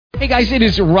Hey guys, it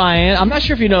is Ryan. I'm not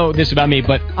sure if you know this about me,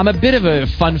 but I'm a bit of a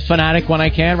fun fanatic when I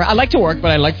can. I like to work,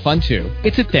 but I like fun too.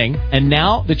 It's a thing. And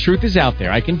now the truth is out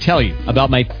there. I can tell you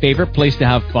about my favorite place to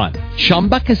have fun.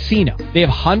 Chumba Casino. They have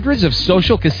hundreds of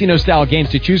social casino style games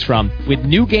to choose from with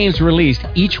new games released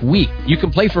each week. You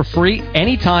can play for free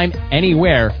anytime,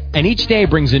 anywhere. And each day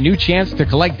brings a new chance to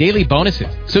collect daily bonuses.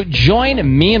 So join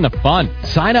me in the fun.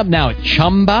 Sign up now at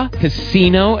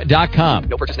ChumbaCasino.com.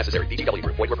 No purchase necessary. VGW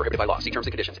Group. Void where prohibited by law. See terms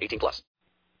and conditions. 18+.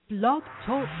 Blog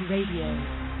Talk Radio.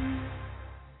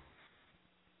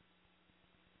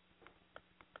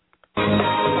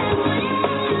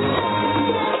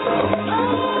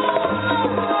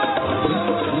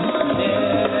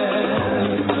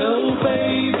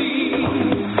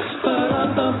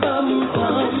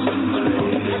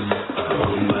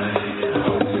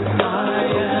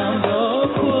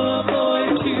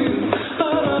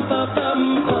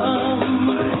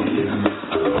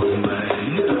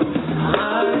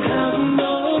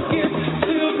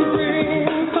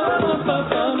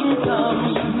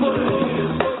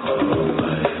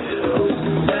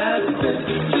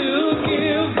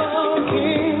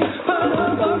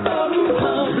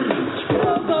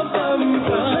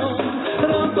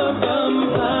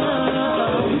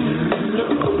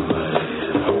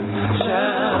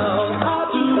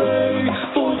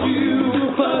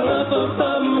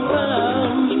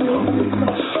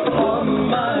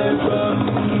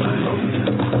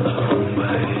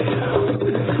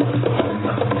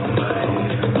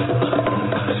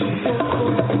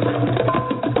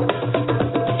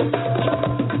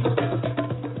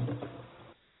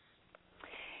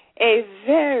 A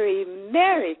very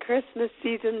Merry Christmas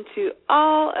season to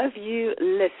all of you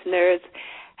listeners.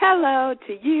 Hello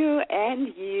to you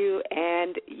and you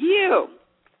and you.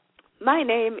 My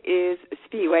name is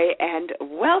Spiwe, and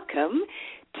welcome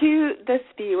to the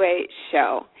Spiwe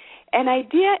Show, an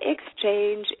idea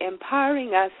exchange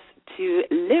empowering us to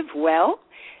live well,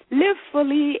 live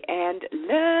fully, and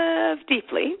love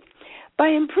deeply by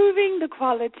improving the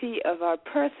quality of our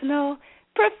personal,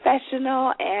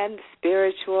 professional, and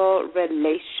spiritual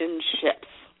relationships.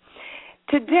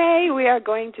 Today we are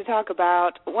going to talk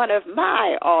about one of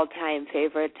my all-time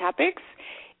favorite topics.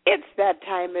 It's that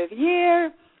time of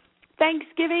year,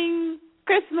 Thanksgiving,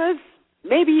 Christmas,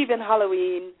 maybe even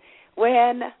Halloween,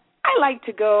 when I like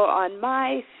to go on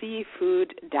my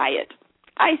seafood diet.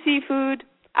 I see food,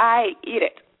 I eat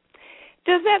it.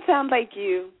 Does that sound like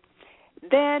you?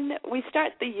 Then we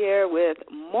start the year with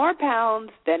more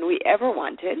pounds than we ever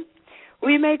wanted.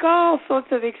 We make all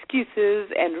sorts of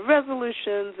excuses and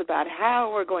resolutions about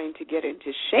how we're going to get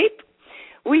into shape.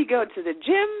 We go to the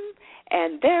gym,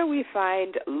 and there we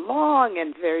find long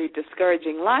and very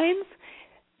discouraging lines,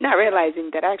 not realizing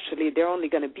that actually they're only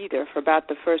going to be there for about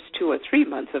the first 2 or 3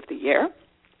 months of the year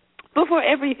before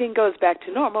everything goes back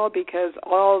to normal, because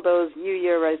all those New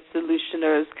Year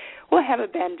resolutioners will have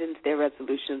abandoned their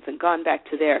resolutions and gone back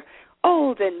to their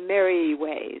old and merry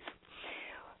ways.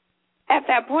 At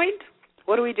that point,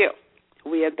 what do?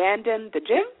 We abandon the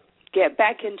gym, get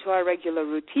back into our regular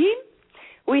routine.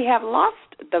 We have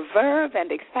lost the verve and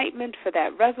excitement for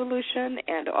that resolution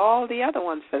and all the other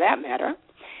ones for that matter.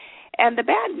 And the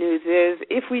bad news is,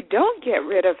 if we don't get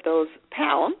rid of those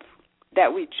pounds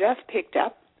that we just picked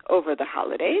up over the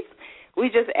holidays, we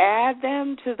just add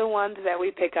them to the ones that we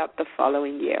pick up the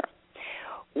following year.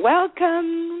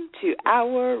 Welcome to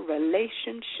our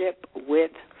relationship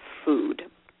with food.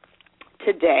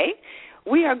 Today,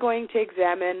 we are going to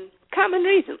examine common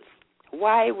reasons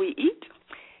why we eat,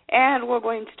 and we're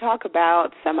going to talk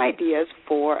about some ideas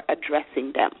for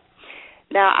addressing them.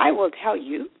 Now, I will tell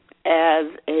you as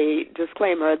a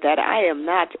disclaimer that I am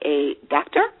not a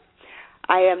doctor.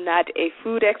 I am not a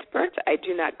food expert. I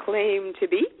do not claim to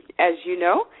be. As you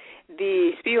know,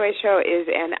 the Spiwe Show is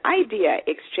an idea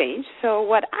exchange, so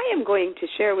what I am going to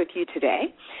share with you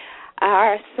today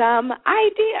are some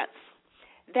ideas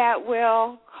that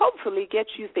will hopefully get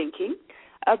you thinking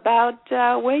about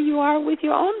where you are with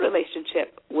your own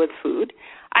relationship with food.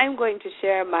 I'm going to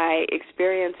share my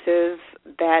experiences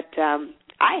that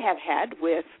I have had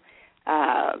with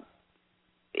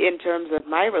in terms of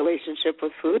my relationship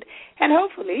with food, and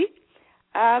hopefully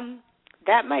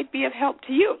that might be of help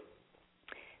to you.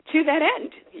 To that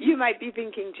end, you might be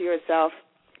thinking to yourself,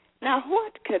 now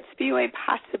what could Spiwe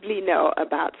possibly know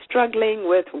about struggling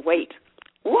with weight?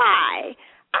 Why?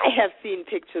 I have seen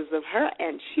pictures of her,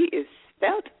 and she is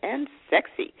svelte and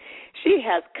sexy. She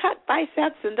has cut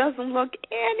biceps and doesn't look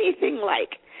anything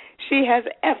like she has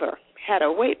ever had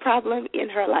a weight problem in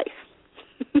her life.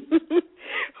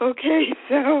 Okay,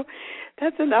 so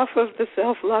that's enough of the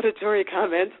self-laudatory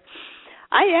comments.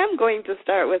 I am going to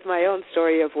start with my own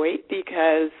story of weight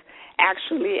because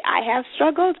actually I have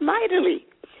struggled mightily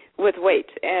with weight.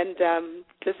 And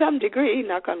to some degree,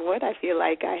 knock on wood, I feel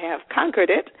like I have conquered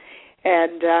it.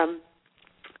 And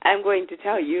I'm going to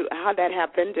tell you how that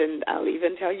happened, and I'll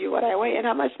even tell you what I weigh and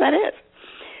how much that is.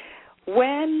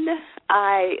 When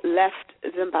I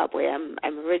left Zimbabwe,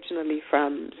 I'm originally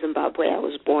from Zimbabwe. I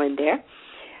was born there.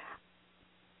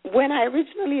 When I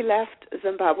originally left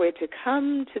Zimbabwe to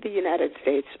come to the United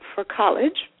States for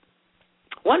college,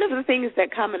 one of the things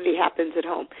that commonly happens at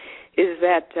home is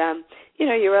that,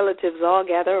 your relatives all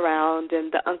gather around,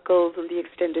 and the uncles and the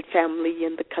extended family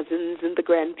and the cousins and the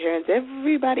grandparents,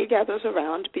 everybody gathers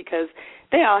around because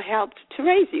they all helped to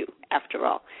raise you, after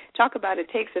all. Talk about it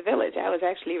takes a village. I was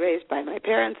actually raised by my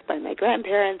parents, by my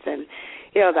grandparents, and,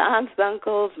 the aunts, the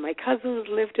uncles, my cousins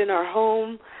lived in our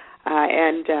home.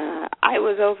 And I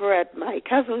was over at my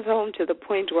cousin's home to the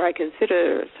point where I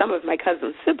consider some of my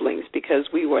cousin's siblings because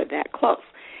we were that close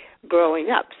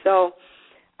growing up. So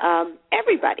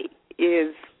everybody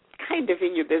is kind of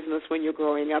in your business when you're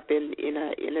growing up in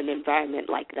an environment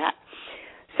like that.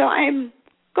 So I'm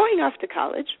going off to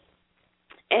college,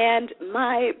 and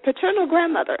my paternal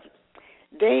grandmother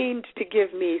deigned to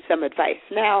give me some advice.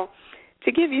 Now,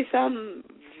 to give you some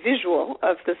visual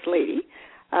of this lady,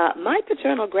 my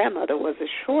paternal grandmother was a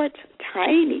short,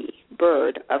 tiny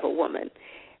bird of a woman,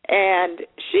 and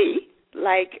she,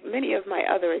 like many of my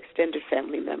other extended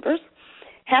family members,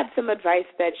 had some advice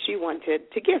that she wanted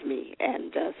to give me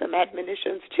and some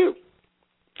admonitions too.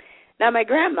 Now, my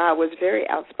grandma was very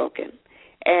outspoken,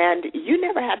 and you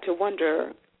never had to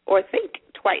wonder or think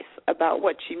twice about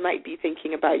what she might be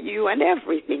thinking about you and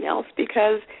everything else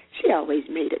because she always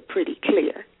made it pretty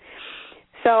clear.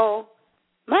 So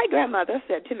my grandmother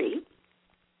said to me,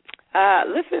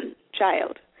 listen,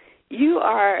 child, you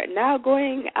are now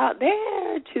going out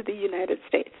there to the United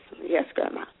States. Yes,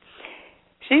 Grandma.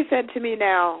 She said to me,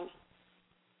 now,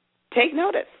 take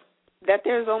notice that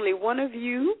there's only one of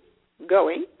you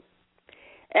going,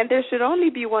 and there should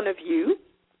only be one of you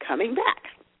coming back.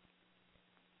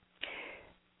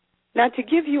 Now, to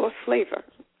give you a flavor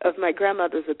of my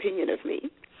grandmother's opinion of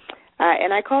me,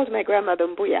 and I called my grandmother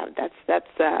Mbuya.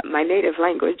 That's my native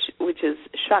language, which is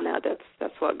Shona.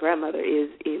 That's what grandmother is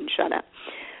in Shona.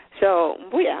 So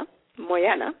Mbuya,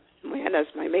 Moyana is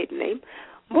my maiden name.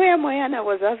 Mbuya Moyana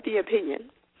was of the opinion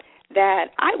that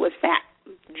I was fat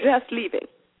just leaving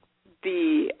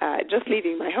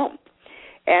my home,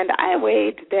 and I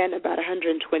weighed then about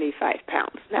 125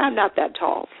 pounds. Now I'm not that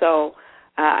tall, so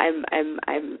I'm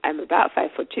about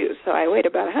 5'2", so I weighed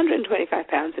about 125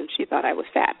 pounds, and she thought I was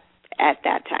fat at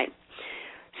that time.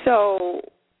 So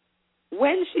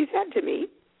when she said to me,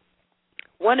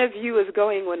 one of you is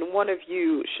going when one of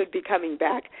you should be coming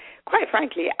back, quite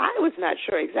frankly, I was not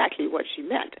sure exactly what she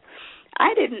meant.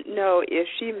 I didn't know if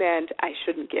she meant I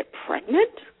shouldn't get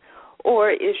pregnant or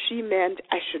if she meant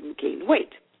I shouldn't gain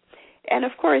weight. And,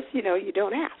 of course, you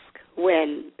don't ask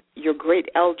when your great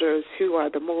elders, who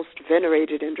are the most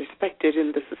venerated and respected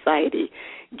in the society,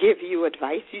 give you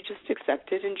advice. You just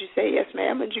accept it and you say, yes,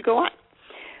 ma'am, and you go on.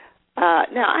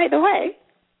 Now, either way,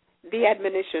 the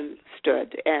admonition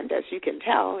stood, and as you can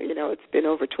tell, it's been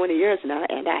over 20 years now,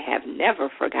 and I have never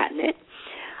forgotten it.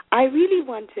 I really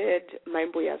wanted my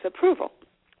Mbuya's approval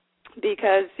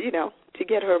because, to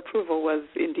get her approval was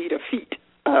indeed a feat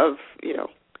of,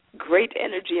 great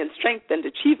energy and strength and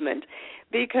achievement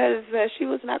because she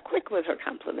was not quick with her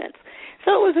compliments.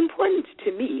 So it was important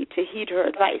to me to heed her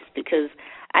advice because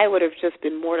I would have just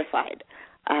been mortified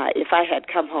if I had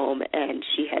come home and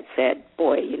she had said,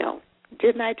 boy,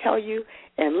 didn't I tell you?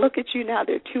 And look at you now,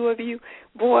 there are two of you.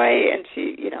 Boy, and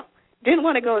she, didn't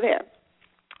want to go there.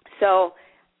 So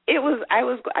I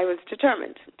was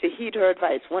determined to heed her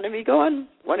advice. One of me going,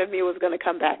 one of me was going to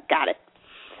come back. Got it.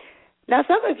 Now,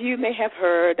 some of you may have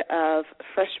heard of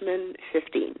freshman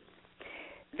 15.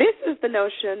 This is the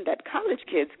notion that college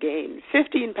kids gain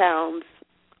 15 pounds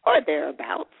or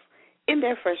thereabouts in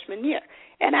their freshman year.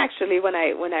 And actually, when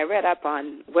I read up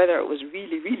on whether it was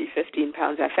really, really 15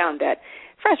 pounds, I found that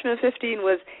freshman 15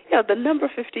 was, the number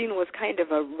 15 was kind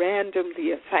of a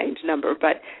randomly assigned number.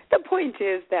 But the point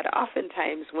is that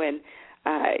oftentimes when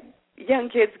young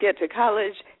kids get to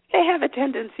college, they have a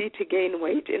tendency to gain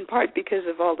weight, in part because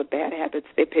of all the bad habits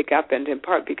they pick up and in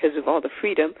part because of all the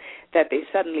freedom that they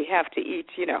suddenly have to eat,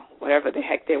 whatever the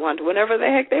heck they want, whenever the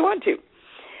heck they want to.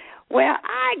 Well,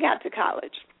 I got to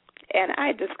college, and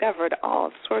I discovered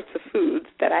all sorts of foods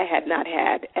that I had not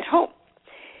had at home.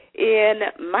 In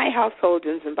my household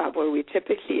in Zimbabwe, we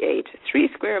typically ate 3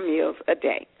 square meals a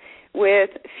day with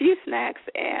few snacks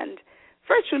and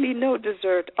virtually no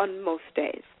dessert on most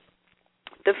days.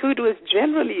 The food was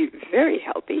generally very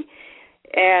healthy.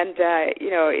 And,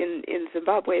 in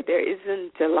Zimbabwe, there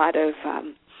isn't a lot of,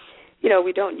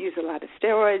 we don't use a lot of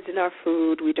steroids in our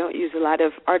food. We don't use a lot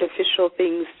of artificial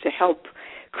things to help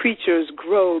creatures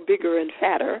grow bigger and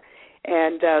fatter.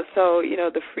 And so,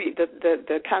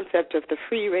 the concept of the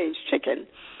free-range chicken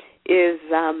is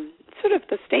sort of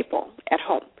the staple at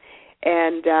home.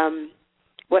 And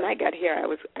when I got here, I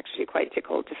was actually quite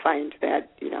tickled to find that,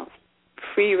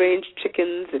 free-range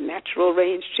chickens and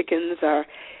natural-range chickens are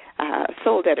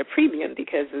sold at a premium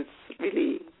because it's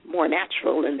really more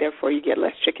natural, and therefore you get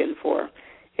less chicken for,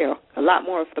 a lot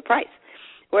more of the price.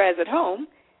 Whereas at home,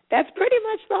 that's pretty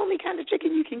much the only kind of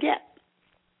chicken you can get.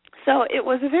 So it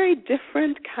was a very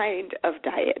different kind of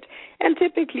diet, and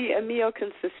typically a meal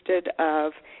consisted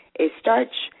of a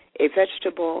starch, a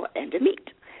vegetable, and a meat.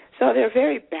 So they're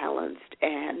very balanced,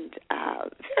 and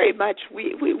very much,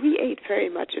 we ate very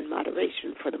much in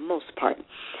moderation for the most part.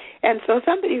 And so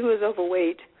somebody who is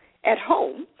overweight at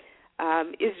home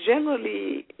is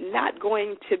generally not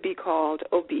going to be called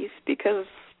obese because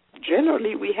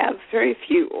generally we have very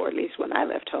few, or at least when I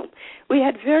left home, we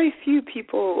had very few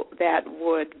people that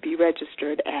would be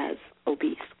registered as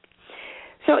obese.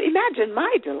 So imagine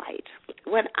my delight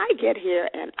when I get here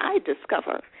and I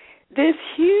discover this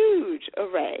huge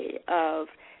array of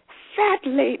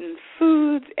fat-laden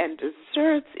foods and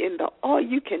desserts in the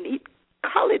all-you-can-eat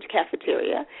college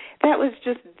cafeteria that was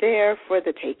just there for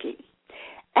the taking.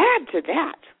 Add to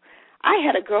that, I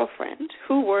had a girlfriend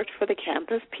who worked for the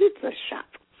campus pizza shop,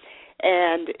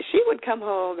 and she would come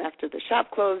home after the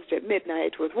shop closed at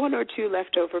midnight with one or two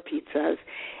leftover pizzas,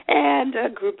 and a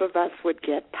group of us would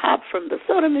get pop from the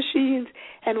soda machines,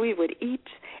 and we would eat,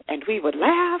 and we would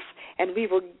laugh, and we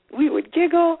would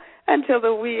giggle until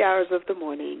the wee hours of the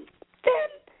morning. Then,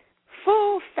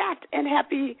 full, fat, and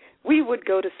happy, we would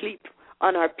go to sleep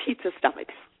on our pizza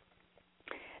stomachs.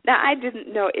 Now, I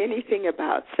didn't know anything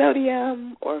about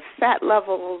sodium or fat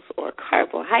levels or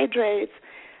carbohydrates.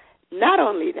 Not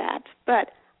only that, but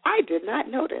I did not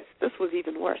notice, this was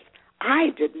even worse, I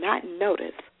did not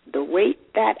notice the weight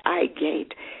that I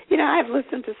gained. I've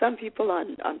listened to some people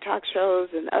on talk shows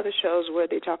and other shows where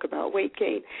they talk about weight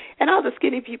gain, and all the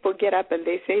skinny people get up and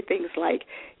they say things like,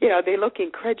 they look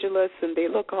incredulous and they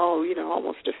look all,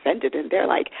 almost offended, and they're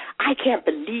like, I can't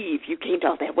believe you gained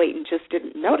all that weight and just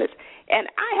didn't notice. And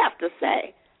I have to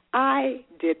say, I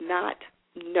did not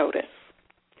notice.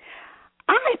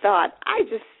 I thought I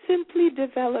just simply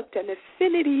developed an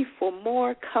affinity for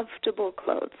more comfortable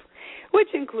clothes, which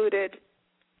included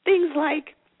things like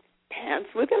pants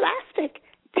with elastic.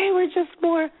 They were just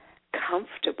more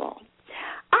comfortable.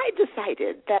 I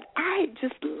decided that I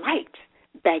just liked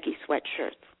baggy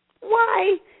sweatshirts.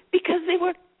 Why? Because they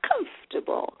were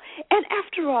comfortable. And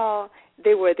after all,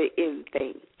 they were the in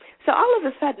thing. So all of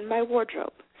a sudden, my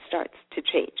wardrobe starts to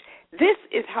change. This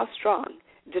is how strong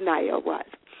denial was.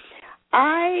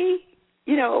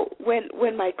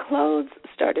 When my clothes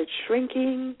started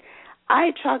shrinking,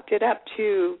 I chalked it up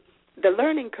to the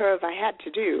learning curve I had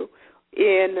to do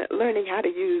in learning how to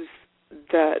use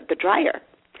the dryer.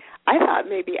 I thought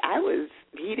maybe I was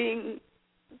heating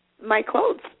my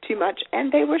clothes too much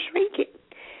and they were shrinking.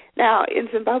 Now, in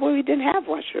Zimbabwe, we didn't have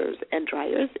washers and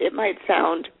dryers. It might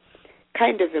sound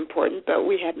kind of important, but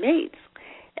we had maids,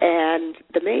 and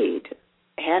the maid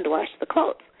hand-washed the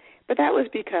clothes. But that was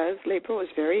because labor was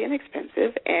very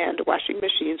inexpensive and washing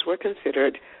machines were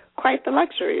considered quite the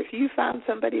luxury. If you found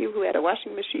somebody who had a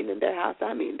washing machine in their house,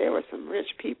 there were some rich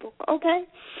people, okay?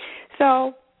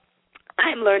 So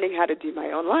I'm learning how to do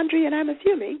my own laundry, and I'm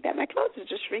assuming that my clothes are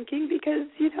just shrinking because,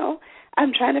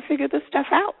 I'm trying to figure this stuff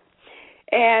out.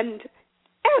 And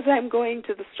as I'm going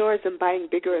to the stores and buying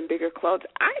bigger and bigger clothes,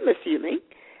 I'm assuming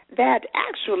that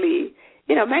actually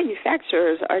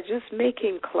manufacturers are just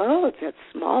making clothes at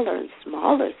smaller and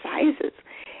smaller sizes.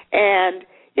 And,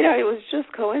 it was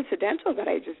just coincidental that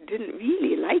I just didn't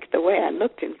really like the way I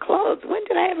looked in clothes. When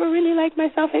did I ever really like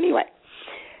myself anyway?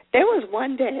 There was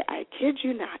one day, I kid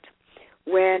you not,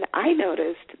 when I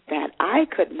noticed that I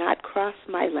could not cross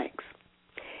my legs.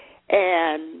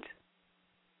 And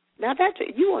now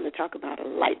you want to talk about a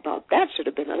light bulb. That should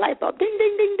have been a light bulb. Ding,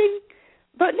 ding, ding, ding.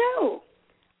 But no.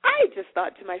 I just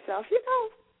thought to myself,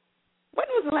 when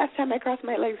was the last time I crossed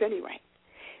my legs anyway?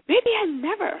 Maybe I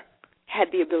never had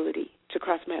the ability to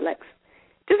cross my legs.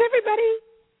 Does everybody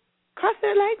cross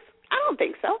their legs? I don't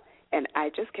think so. And I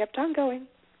just kept on going.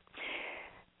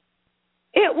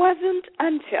 It wasn't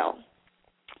until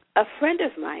a friend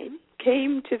of mine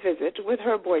came to visit with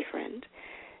her boyfriend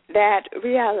that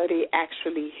reality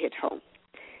actually hit home.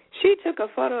 She took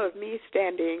a photo of me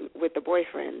standing with the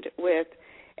boyfriend with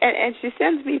And she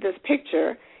sends me this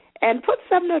picture and puts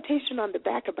some notation on the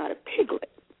back about a piglet.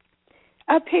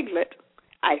 A piglet,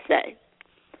 I say.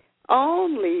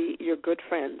 Only your good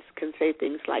friends can say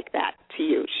things like that to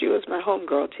you. She was my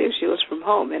homegirl, too. She was from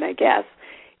home, and I guess,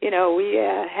 we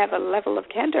have a level of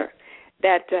candor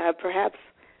that perhaps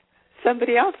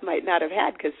somebody else might not have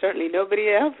had, because certainly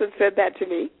nobody else had said that to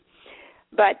me.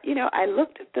 But, I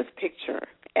looked at this picture,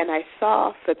 and I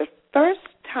saw for the first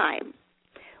time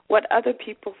what other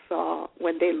people saw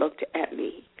when they looked at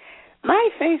me. My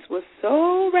face was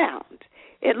so round,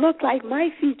 it looked like my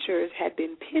features had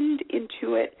been pinned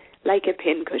into it like a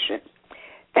pincushion.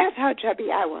 That's how chubby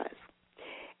I was.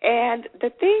 And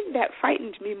the thing that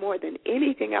frightened me more than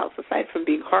anything else, aside from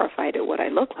being horrified at what I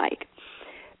looked like,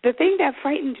 the thing that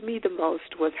frightened me the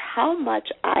most was how much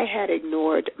I had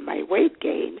ignored my weight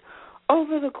gain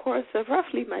over the course of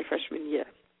roughly my freshman year.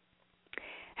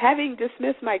 Having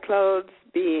dismissed my clothes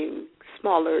being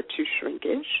smaller to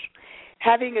shrinkish,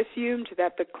 having assumed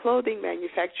that the clothing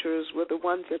manufacturers were the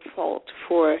ones at fault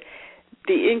for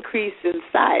the increase in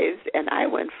size, and I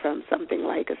went from something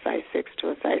like a size 6 to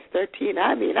a size 13.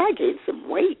 I gained some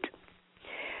weight.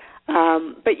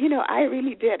 But, I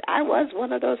really did. I was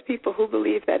one of those people who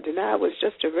believed that Dana was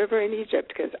just a river in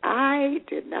Egypt, because I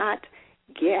did not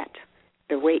get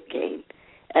the weight gain.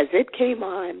 As it came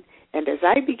on, and as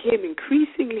I became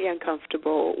increasingly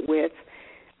uncomfortable with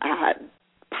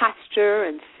posture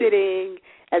and sitting,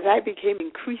 as I became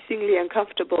increasingly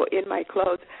uncomfortable in my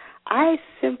clothes, I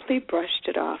simply brushed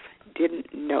it off, didn't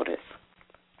notice.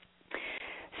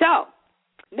 So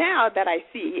now that I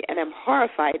see and am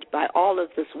horrified by all of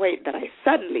this weight that I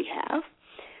suddenly have,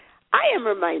 I am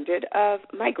reminded of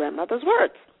my grandmother's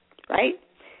words, right?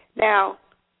 Now,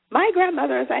 my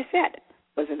grandmother, as I said,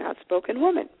 was an outspoken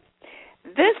woman.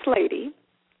 This lady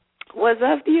was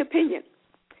of the opinion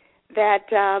that,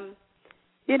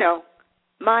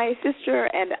 my sister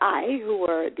and I, who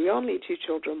were the only two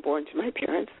children born to my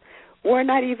parents, were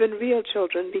not even real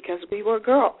children because we were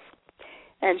girls.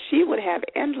 And she would have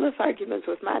endless arguments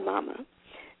with my mama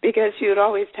because she would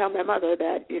always tell my mother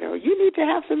that, you need to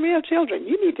have some real children.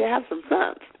 You need to have some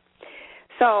sons.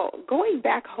 So going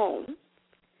back home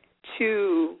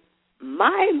to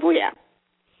my Mbuya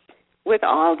with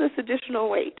all this additional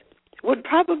weight would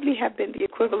probably have been the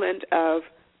equivalent of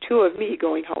two of me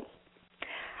going home.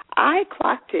 I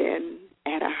clocked in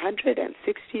at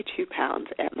 162 pounds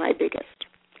at my biggest,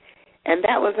 and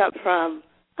that was up from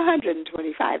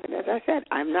 125. And as I said,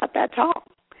 I'm not that tall.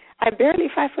 I'm barely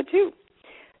 5'2".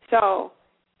 So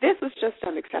this was just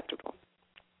unacceptable.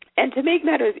 And to make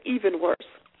matters even worse,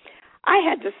 I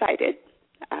had decided,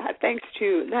 thanks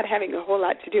to not having a whole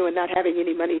lot to do and not having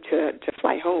any money to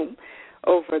fly home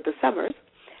over the summers,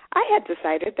 I had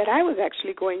decided that I was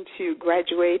actually going to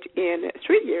graduate in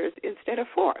 3 years instead of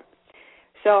 4.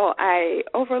 So I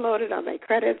overloaded on my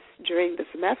credits during the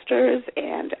semesters,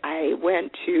 and I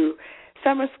went to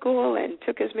summer school and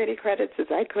took as many credits as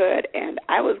I could, and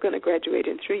I was going to graduate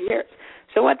in 3 years.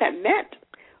 So what that meant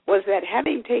was that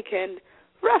having taken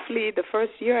roughly the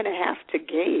first year and a half to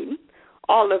gain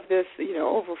all of this,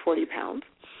 over 40 pounds,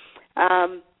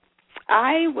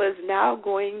 I was now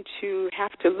going to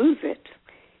have to lose it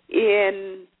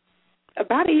in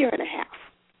about a year and a half,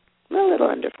 a little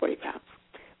under 40 pounds.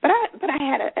 But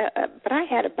I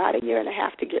had about a year and a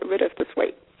half to get rid of this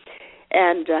weight.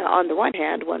 And on the one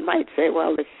hand, one might say,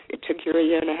 well, if it took you a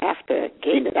year and a half to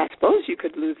gain it, I suppose you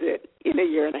could lose it in a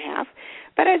year and a half.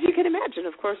 But as you can imagine,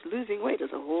 of course, losing weight is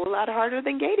a whole lot harder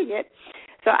than gaining it.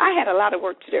 So I had a lot of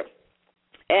work to do.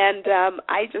 And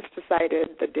I just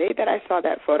decided the day that I saw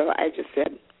that photo, I just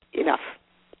said, enough.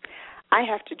 I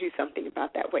have to do something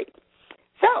about that weight.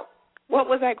 So what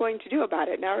was I going to do about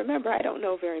it? Now, remember, I don't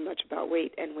know very much about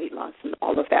weight and weight loss and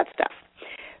all of that stuff.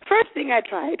 First thing I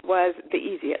tried was the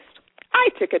easiest. I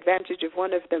took advantage of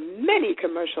one of the many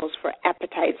commercials for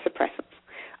appetite suppressants.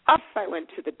 Off I went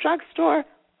to the drugstore,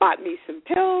 bought me some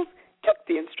pills, took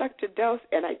the instructed dose,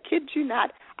 and I kid you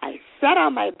not, I sat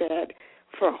on my bed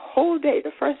for a whole day,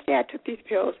 the first day I took these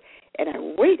pills, and I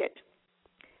waited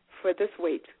for this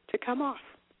weight to come off.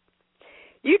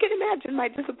 You can imagine my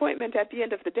disappointment at the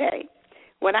end of the day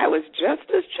when I was just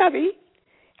as chubby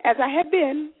as I had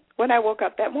been when I woke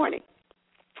up that morning.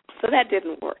 So that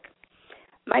didn't work.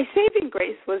 My saving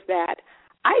grace was that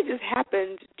I just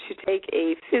happened to take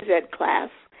a phys ed class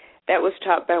that was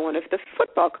taught by one of the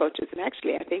football coaches, and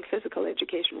actually I think physical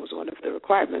education was one of the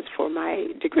requirements for my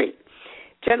degree,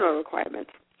 general requirements.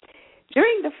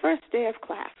 During the first day of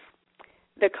class,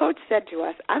 the coach said to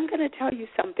us, I'm going to tell you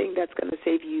something that's going to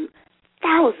save you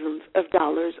thousands of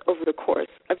dollars over the course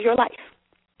of your life.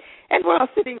 And we're all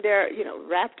sitting there,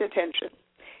 rapt attention.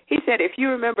 He said, if you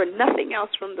remember nothing else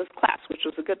from this class, which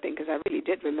was a good thing because I really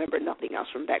did remember nothing else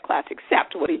from that class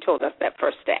except what he told us that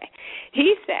first day.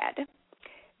 He said,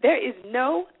 there is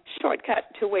no shortcut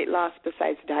to weight loss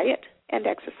besides diet and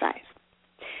exercise.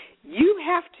 You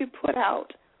have to put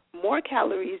out more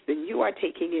calories than you are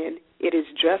taking in. It is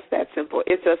just that simple.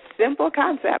 It's a simple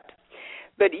concept,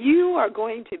 but you are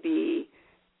going to be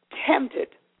tempted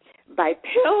by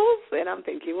pills, and I'm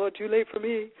thinking, well, too late for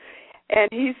me. And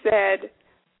he said,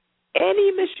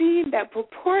 any machine that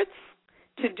purports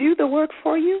to do the work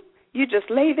for you, you just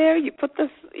lay there, you put this,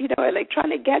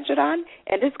 electronic gadget on,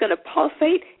 and it's going to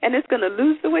pulsate, and it's going to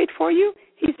lose the weight for you.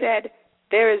 He said,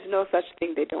 there is no such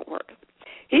thing. They don't work.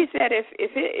 He said,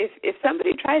 if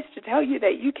somebody tries to tell you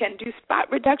that you can do spot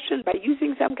reduction by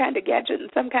using some kind of gadget and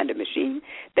some kind of machine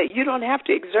that you don't have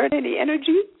to exert any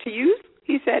energy to use,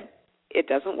 he said, it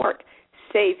doesn't work.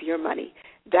 Save your money.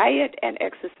 Diet and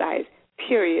exercise,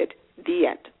 period, the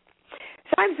end.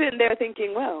 So I'm sitting there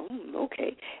thinking, well,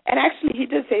 okay. And actually, he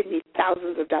did save me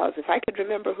thousands of dollars. If I could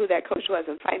remember who that coach was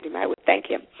and find him, I would thank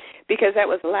him, because that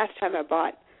was the last time I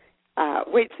bought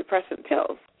weight suppressant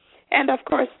pills. And, of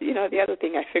course, the other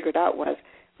thing I figured out was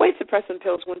weight suppressant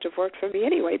pills wouldn't have worked for me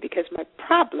anyway, because my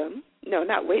problem, no,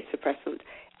 not weight suppressant,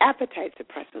 appetite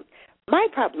suppressant. My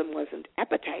problem wasn't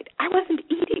appetite. I wasn't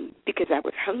eating because I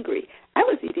was hungry. I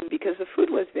was eating because the food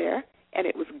was there, and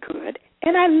it was good,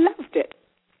 and I loved it.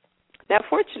 Now,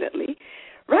 fortunately,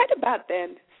 right about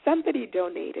then, somebody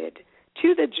donated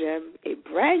to the gym a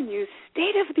brand new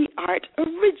state-of-the-art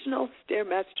original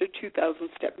Stairmaster 2000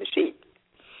 step machine.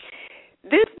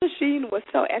 This machine was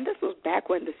and this was back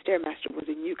when the Stairmaster was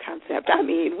a new concept. I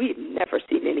mean, we'd never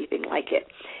seen anything like it.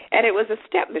 And it was a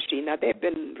step machine. Now, they've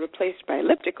been replaced by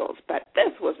ellipticals, but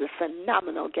this was a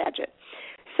phenomenal gadget.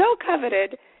 So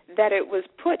coveted that it was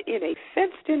put in a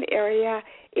fenced-in area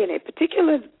in a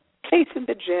particular place in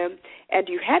the gym, and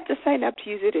you had to sign up to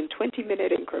use it in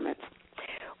 20-minute increments.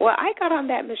 Well, I got on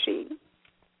that machine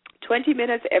 20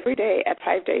 minutes every day at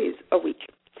 5 days a week.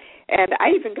 And I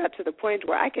even got to the point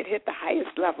where I could hit the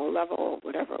highest level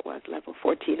whatever it was, level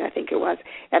 14, I think it was,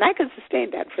 and I could sustain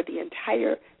that for the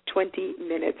entire 20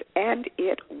 minutes, and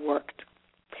it worked.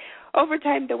 Over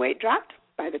time, the weight dropped.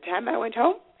 By the time I went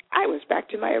home, I was back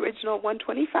to my original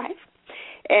 125.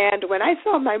 And when I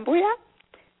saw my Mbuya,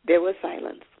 there was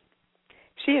silence.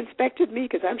 She inspected me,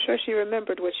 because I'm sure she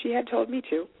remembered what she had told me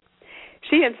to.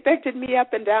 She inspected me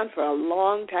up and down for a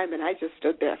long time, and I just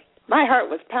stood there. My heart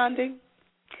was pounding.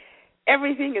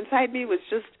 Everything inside me was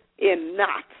just in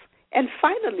knots. And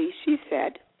finally, she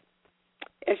said,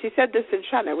 and she said this in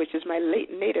Shona, which is my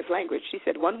native language, she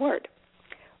said one word,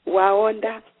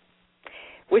 Waonda,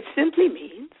 which simply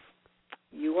means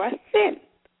you are thin.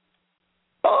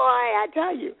 Boy, I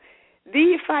tell you,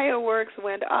 the fireworks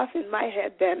went off in my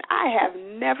head then. I have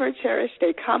never cherished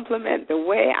a compliment the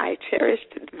way I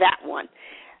cherished that one.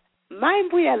 My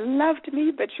Mbuya loved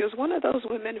me, but she was one of those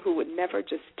women who would never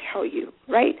just tell you,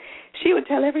 right? She would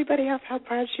tell everybody else how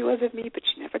proud she was of me, but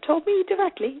she never told me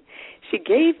directly. She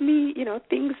gave me,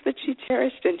 things that she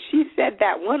cherished, and she said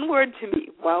that one word to me,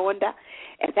 Wawanda,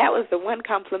 and that was the one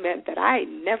compliment that I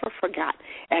never forgot.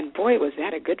 And boy, was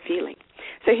that a good feeling.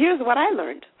 So here's what I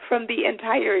learned from the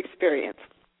entire experience.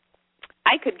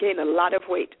 I could gain a lot of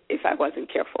weight if I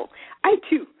wasn't careful. I,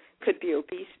 too, could be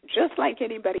obese just like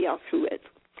anybody else who is.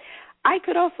 I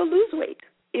could also lose weight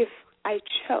if I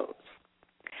chose.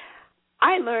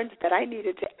 I learned that I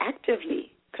needed to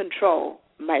actively control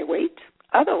my weight.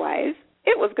 Otherwise,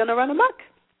 it was going to run amok.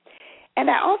 And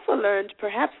I also learned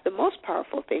perhaps the most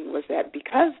powerful thing was that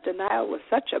because denial was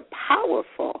such a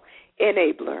powerful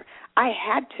enabler, I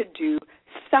had to do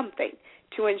something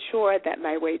to ensure that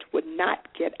my weight would not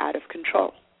get out of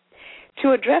control.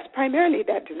 To address primarily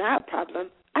that denial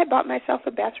problem, I bought myself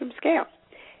a bathroom scale.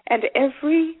 And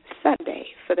every Sunday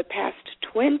for the past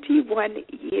 21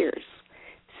 years,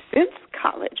 since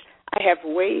college, I have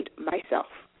weighed myself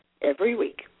every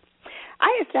week.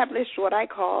 I established what I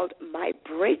called my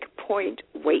break point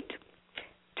weight.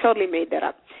 Totally made that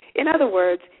up. In other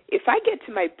words, if I get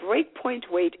to my break point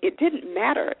weight, it didn't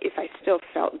matter if I still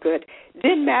felt good.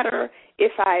 Didn't matter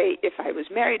if I was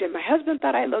married and my husband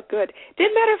thought I looked good.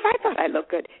 Didn't matter if I thought I looked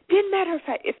good. Didn't matter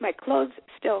if my clothes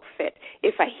still fit.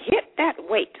 If I hit that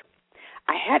weight,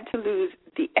 I had to lose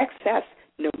the excess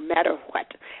no matter what.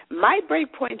 My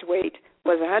break point weight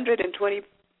was 120.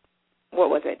 What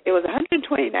was it? It was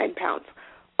 129 pounds,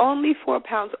 only 4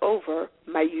 pounds over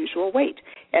my usual weight.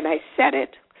 And I set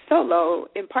it so low,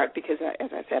 in part because, as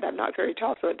I said, I'm not very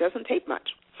tall, so it doesn't take much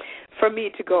for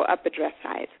me to go up a dress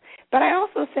size. But I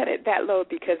also set it that low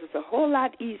because it's a whole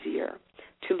lot easier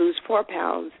to lose 4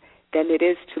 pounds than it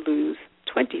is to lose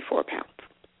 24 pounds.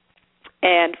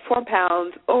 And 4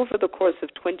 pounds over the course of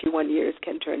 21 years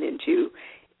can turn into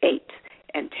 8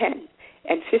 and 10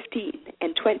 and 15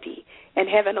 and 20, and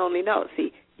heaven only knows.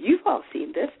 See, you've all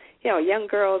seen this. Young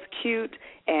girls, cute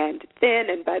and thin,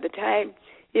 and by the time,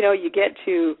 you get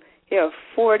to,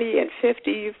 40 and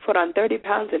 50, you've put on 30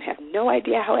 pounds and have no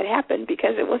idea how it happened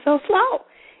because it was so slow.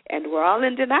 And we're all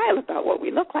in denial about what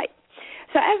we look like.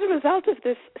 So as a result of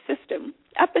this system,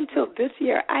 up until this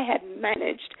year, I had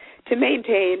managed to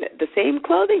maintain the same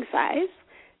clothing size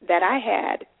that I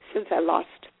had since I lost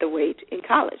the weight in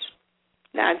college.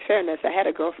 Now, in fairness, I had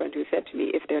a girlfriend who said to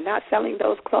me, if they're not selling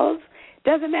those clothes,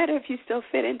 doesn't matter if you still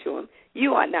fit into them,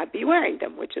 you ought not be wearing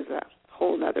them, which is a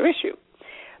whole other issue.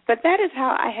 But that is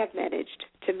how I have managed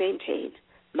to maintain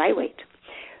my weight.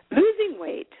 Losing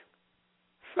weight,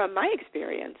 from my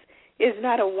experience, is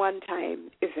not a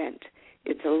one-time event.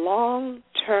 It's a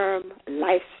long-term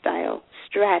lifestyle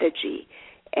strategy,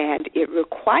 and it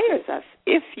requires us,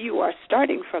 if you are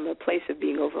starting from a place of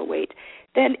being overweight,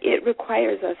 then it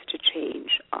requires us to change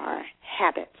our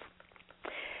habits.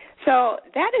 So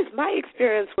that is my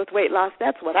experience with weight loss.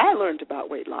 That's what I learned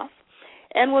about weight loss.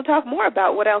 And we'll talk more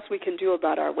about what else we can do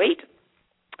about our weight.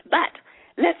 But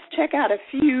let's check out a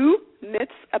few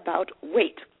myths about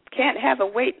weight. Can't have a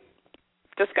weight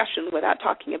discussion without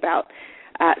talking about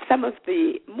some of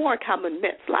the more common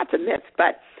myths, lots of myths,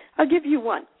 but I'll give you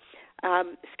one.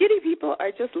 Skinny people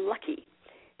are just lucky.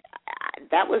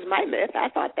 That was my myth. I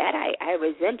thought that. I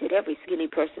resented every skinny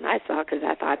person I saw because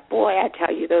I thought, boy, I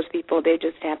tell you, those people, they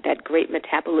just have that great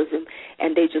metabolism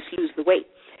and they just lose the weight.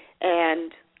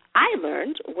 And I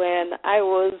learned when I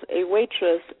was a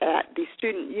waitress at the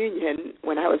student union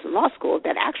when I was in law school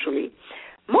that actually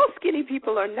most skinny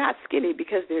people are not skinny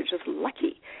because they're just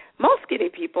lucky. Most skinny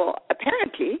people,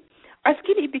 apparently, are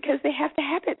skinny because they have the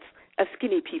habits of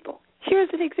skinny people. Here's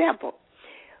an example.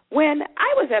 When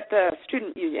I was at the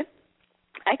student union,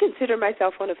 I consider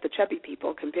myself one of the chubby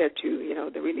people compared to,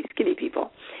 the really skinny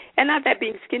people. And not that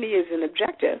being skinny is an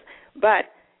objective, but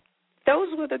those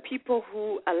were the people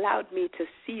who allowed me to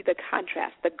see the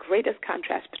contrast, the greatest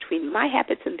contrast between my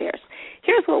habits and theirs.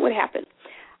 Here's what would happen.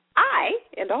 I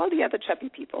and all the other chubby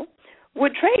people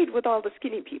would trade with all the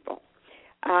skinny people.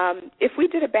 If we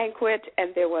did a banquet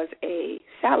and there was a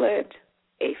salad,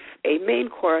 a main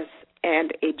course,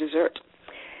 and a dessert,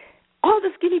 all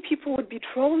the skinny people would be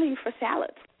trolling for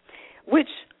salads, which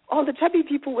all the chubby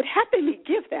people would happily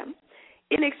give them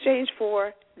in exchange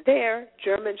for their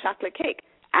German chocolate cake.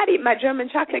 I'd eat my German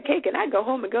chocolate cake and I'd go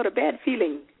home and go to bed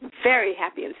feeling very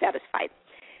happy and satisfied.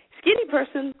 Skinny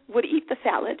person would eat the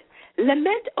salad,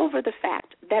 lament over the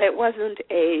fact that it wasn't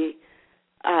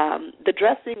the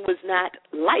dressing was not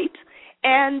light,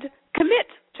 and commit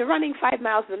to running 5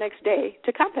 miles the next day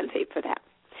to compensate for that.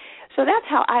 So that's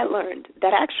how I learned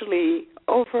that actually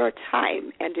over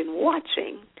time and in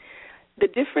watching the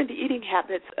different eating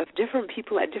habits of different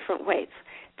people at different weights,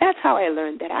 that's how I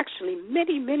learned that actually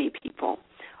many, many people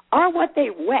are what they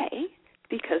weigh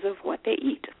because of what they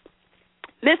eat.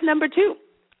 Myth number 2,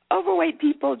 overweight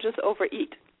people just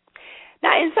overeat.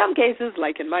 Now, in some cases,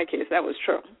 like in my case, that was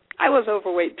true. I was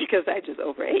overweight because I just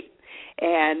overate.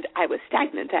 And I was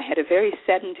stagnant. I had a very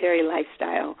sedentary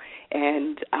lifestyle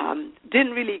and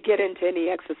didn't really get into any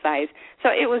exercise. So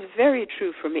it was very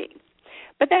true for me.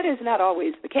 But that is not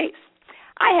always the case.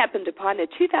 I happened upon a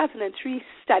 2003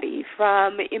 study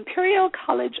from Imperial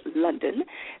College London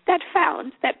that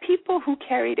found that people who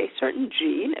carried a certain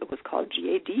gene, it was called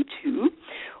GAD2,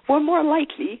 were more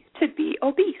likely to be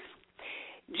obese.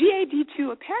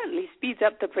 GAD2 apparently speeds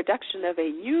up the production of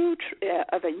a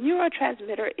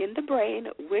neurotransmitter in the brain,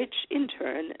 which in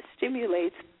turn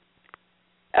stimulates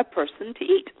a person to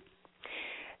eat.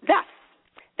 Thus,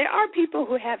 there are people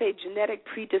who have a genetic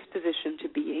predisposition to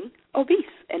being obese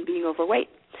and being overweight.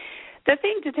 The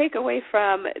thing to take away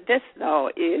from this,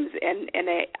 though, is, and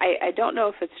I don't know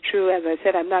if it's true. As I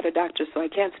said, I'm not a doctor, so I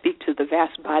can't speak to the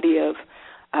vast body of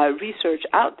research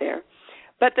out there.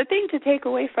 But the thing to take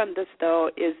away from this,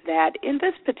 though, is that in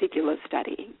this particular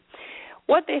study,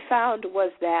 what they found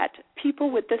was that people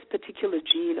with this particular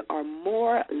gene are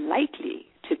more likely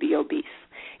to be obese.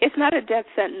 It's not a death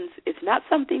sentence. It's not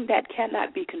something that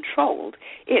cannot be controlled.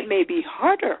 It may be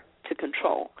harder to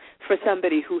control for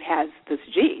somebody who has this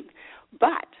gene,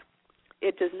 but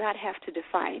it does not have to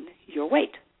define your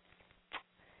weight.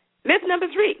 Myth number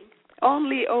 3.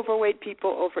 Only overweight people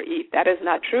overeat. That is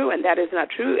not true, and that is not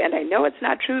true, and I know it's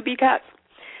not true because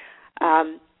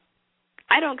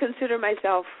I don't consider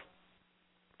myself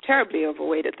terribly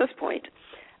overweight at this point.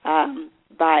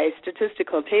 By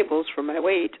statistical tables for my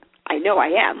weight, I know I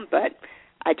am, but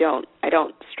I don't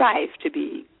strive to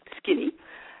be skinny.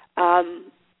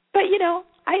 But, you know,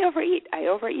 I overeat. I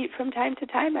overeat from time to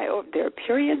time. There are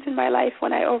periods in my life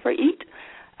when I overeat.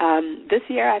 This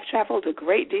year I've traveled a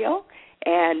great deal,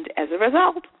 and as a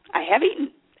result, I have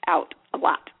eaten out a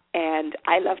lot. And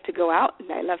I love to go out,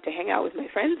 and I love to hang out with my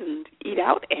friends and eat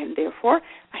out, and therefore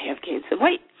I have gained some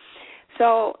weight.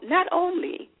 So not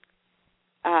only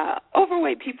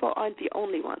overweight people aren't the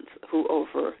only ones who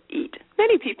overeat.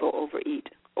 Many people overeat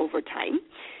over time.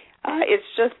 It's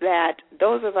just that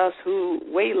those of us who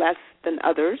weigh less than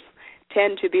others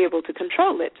tend to be able to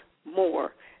control it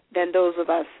more than those of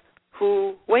us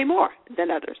who weigh more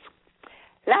than others.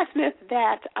 Last myth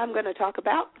that I'm going to talk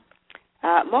about,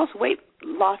 most weight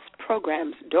loss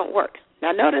programs don't work.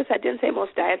 Now notice I didn't say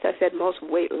most diets, I said most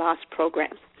weight loss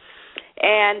programs.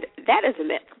 And that is a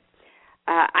myth.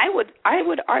 I would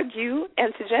argue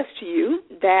and suggest to you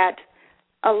that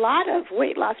a lot of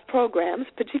weight loss programs,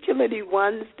 particularly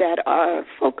ones that are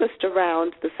focused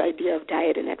around this idea of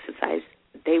diet and exercise,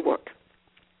 they work.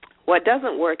 What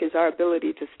doesn't work is our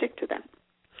ability to stick to them.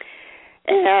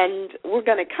 And we're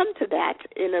going to come to that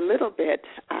in a little bit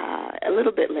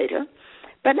later.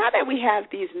 But now that we have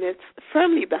these myths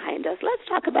firmly behind us, let's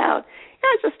talk about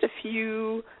just a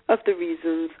few of the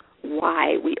reasons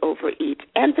why we overeat,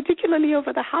 and particularly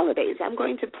over the holidays. I'm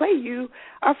going to play you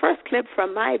our first clip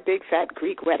from my big fat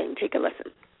Greek wedding. Take a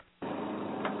listen.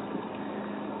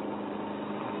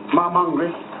 Mom,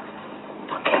 hungry?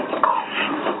 Okay, let's go.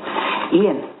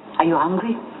 Ian, are you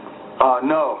hungry?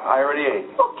 No, I already ate.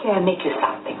 Okay, I'll make you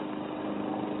something.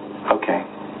 Okay.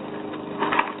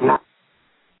 No.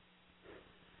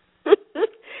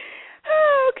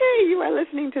 Okay, you are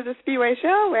listening to the Spiwe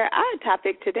Show, where our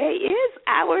topic today is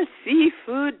our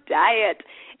seafood diet.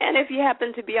 And if you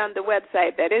happen to be on the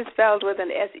website, that is spelled with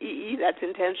an S-E-E, that's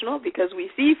intentional, because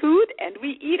we see food and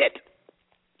we eat it.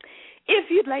 If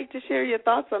you'd like to share your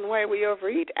thoughts on why we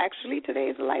overeat, actually today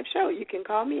is a live show. You can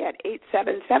call me at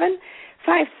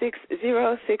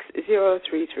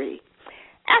 877-560-6033.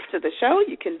 After the show,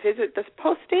 you can visit this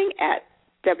posting at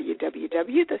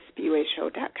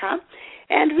www.thespiweshow.com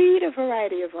and read a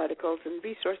variety of articles and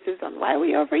resources on why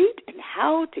we overeat and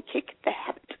how to kick the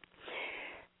habit.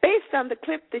 Based on the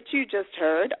clip that you just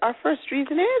heard, our first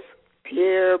reason is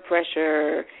peer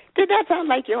pressure. Did that sound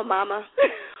like your mama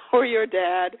or your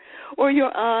dad or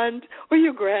your aunt or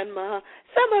your grandma,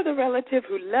 some other relative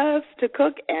who loves to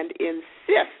cook and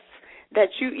insists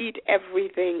that you eat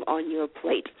everything on your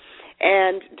plate?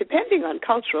 And depending on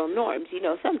cultural norms,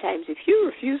 sometimes if you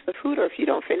refuse the food or if you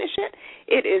don't finish it,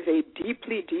 it is a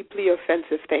deeply, deeply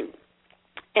offensive thing.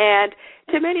 And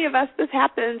to many of us, this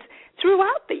happens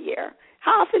throughout the year.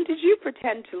 How often did you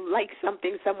pretend to like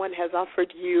something someone has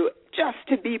offered you just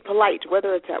to be polite,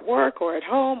 whether it's at work or at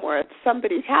home or at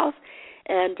somebody's house?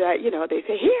 And, they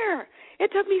say, here,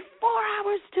 it took me 4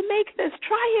 hours to make this,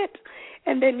 try it.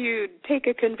 And then you take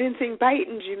a convincing bite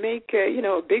and you make,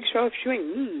 a big show of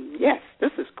chewing. Yes,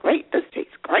 this is great. This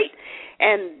tastes great.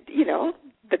 And,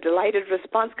 the delighted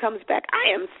response comes back, I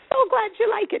am so glad you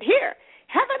like it. Here,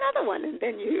 have another one. And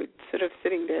then you sort of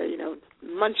sitting there,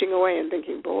 munching away and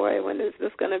thinking, boy, when is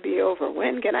this going to be over?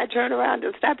 When can I turn around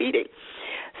and stop eating?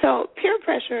 So peer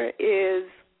pressure is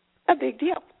a big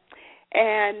deal.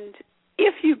 And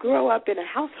if you grow up in a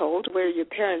household where your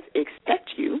parents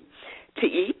expect you to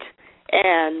eat,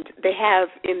 and they have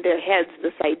in their heads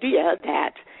this idea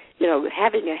that,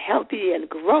 having a healthy and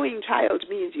growing child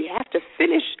means you have to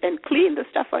finish and clean the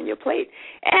stuff on your plate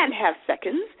and have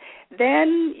seconds,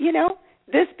 then,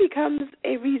 this becomes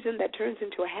a reason that turns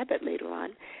into a habit later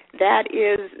on that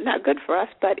is not good for us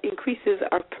but increases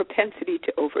our propensity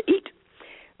to overeat.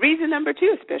 Reason number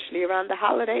 2, especially around the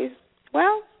holidays,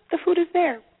 well, the food is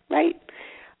there, right?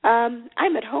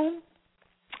 I'm at home.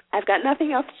 I've got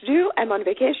nothing else to do. I'm on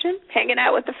vacation, hanging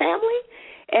out with the family,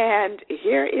 and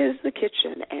here is the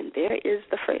kitchen, and there is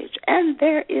the fridge, and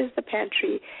there is the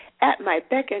pantry at my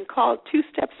beck and call 2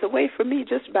 steps away from me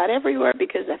just about everywhere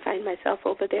because I find myself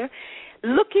over there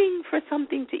looking for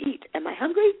something to eat. Am I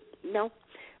hungry? No.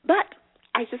 But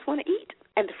I just want to eat,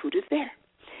 and the food is there.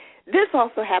 This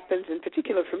also happens, in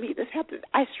particular for me,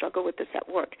 I struggle with this at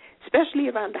work, especially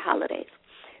around the holidays,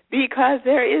 because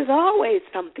there is always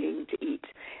something to eat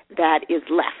that is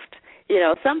left.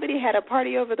 Somebody had a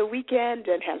party over the weekend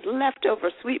and has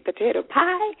leftover sweet potato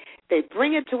pie. They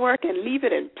bring it to work and leave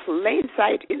it in plain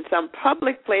sight in some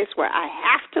public place where I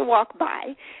have to walk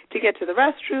by to get to the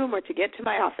restroom or to get to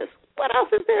my office. What else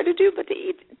is there to do but to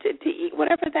eat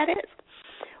whatever that is?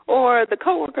 Or the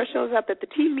coworker shows up at the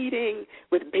team meeting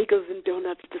with bagels and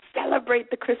donuts to celebrate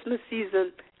the Christmas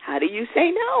season. How do you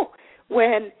say no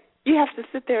when you have to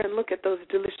sit there and look at those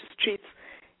delicious treats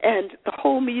And the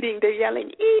whole meeting, they're yelling,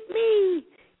 eat me,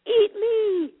 eat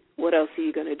me. What else are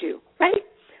you going to do, right?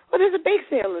 Well, there's a bake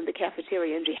sale in the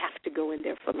cafeteria, and you have to go in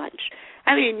there for lunch.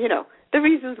 I mean, the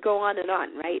reasons go on,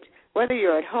 right? Whether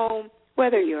you're at home,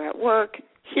 whether you're at work,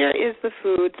 here is the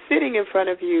food sitting in front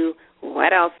of you.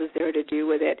 What else is there to do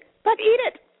with it but eat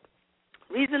it?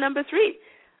 Reason number 3,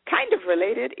 kind of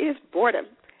related, is boredom.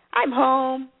 I'm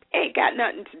home, ain't got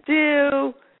nothing to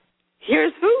do.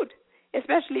 Here's food,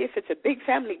 especially if it's a big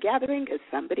family gathering because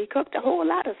somebody cooked a whole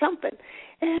lot of something.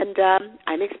 And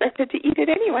I'm expected to eat it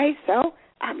anyway, so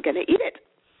I'm going to eat it.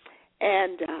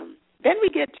 And then we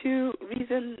get to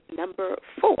reason number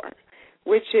 4,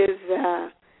 which is,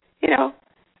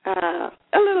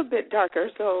 a little bit darker.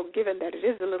 So given that it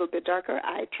is a little bit darker,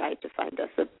 I tried to find us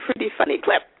a pretty funny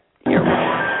clip. Here we go.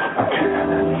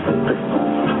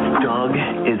 Doug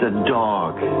is a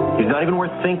dog. He's not even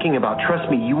worth thinking about. Trust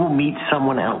me, you will meet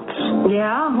someone else.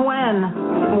 Yeah?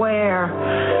 When? Where?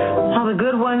 All the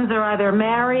good ones are either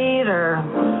married or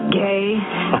gay.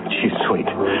 She's sweet.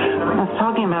 I was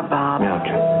talking about Bob. Yeah,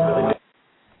 okay.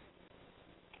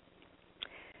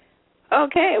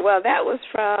 Okay, well, that was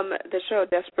from the show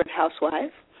Desperate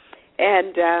Housewives,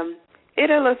 and it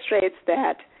illustrates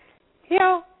that,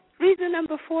 reason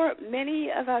number 4, many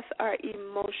of us are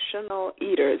emotional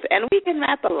eaters, and we can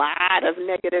wrap a lot of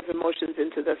negative emotions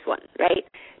into this one, right?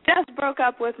 Just broke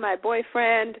up with my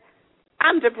boyfriend.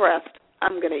 I'm depressed.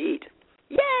 I'm going to eat.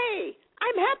 Yay!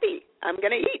 I'm happy. I'm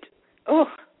going to eat. Oh,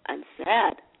 I'm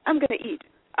sad. I'm going to eat.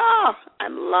 Oh,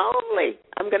 I'm lonely.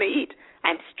 I'm going to eat.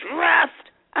 I'm stressed.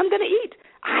 I'm going to eat.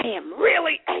 I am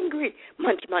really angry.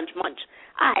 Munch, munch, munch.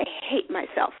 I hate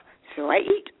myself, so I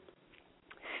eat.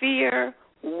 Fear,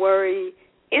 worry,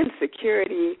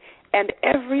 insecurity, and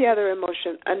every other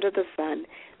emotion under the sun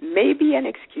may be an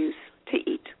excuse to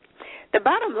eat. The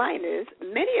bottom line is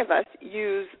many of us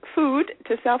use food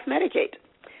to self-medicate.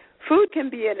 Food can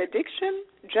be an addiction,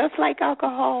 just like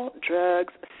alcohol,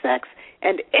 drugs, sex,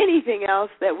 and anything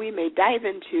else that we may dive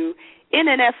into in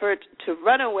an effort to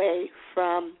run away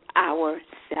from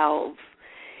ourselves.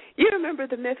 You remember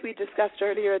the myth we discussed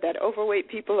earlier that overweight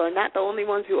people are not the only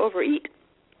ones who overeat?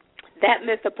 That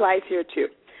myth applies here too.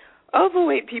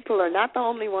 Overweight people are not the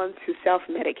only ones who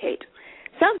self-medicate.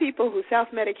 Some people who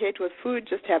self-medicate with food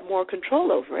just have more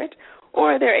control over it,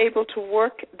 or they're able to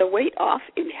work the weight off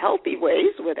in healthy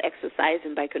ways with exercise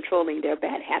and by controlling their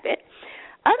bad habit.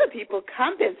 Other people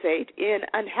compensate in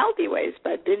unhealthy ways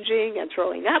by binging and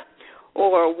throwing up,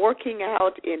 or working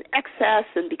out in excess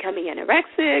and becoming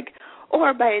anorexic,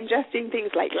 or by ingesting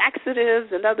things like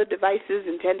laxatives and other devices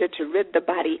intended to rid the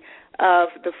body of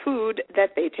the food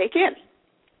that they take in.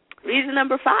 Reason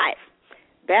number 5,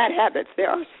 bad habits. There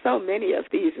are so many of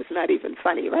these, it's not even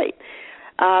funny, right?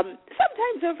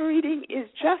 Sometimes overeating is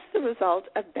just the result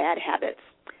of bad habits.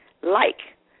 Like,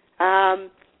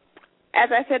 as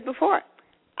I said before,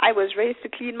 I was raised to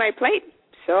clean my plate,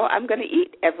 so I'm going to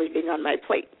eat everything on my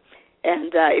plate.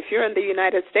 And if you're in the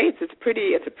United States, it's a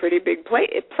pretty big plate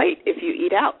if you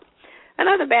eat out.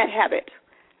 Another bad habit.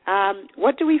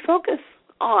 What do we focus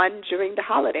on during the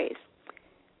holidays?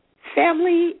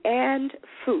 Family and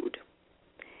food.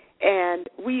 And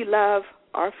we love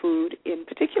our food in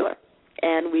particular.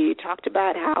 And we talked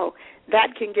about how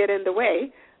that can get in the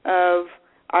way of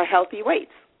our healthy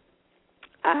weights.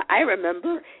 I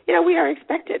remember, we are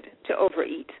expected to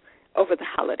overeat over the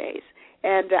holidays.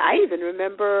 And I even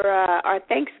remember our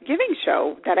Thanksgiving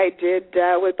show that I did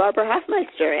with Barbara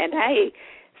Hoffmeister. And I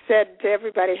said to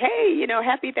everybody, hey,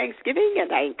 happy Thanksgiving.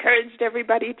 And I encouraged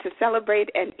everybody to celebrate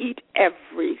and eat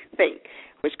everything,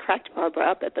 which cracked Barbara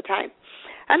up at the time.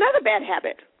 Another bad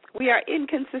habit, we are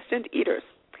inconsistent eaters.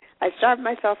 I starve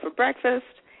myself for breakfast.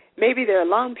 Maybe there are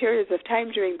long periods of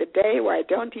time during the day where I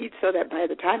don't eat so that by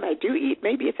the time I do eat,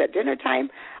 maybe it's at dinner time,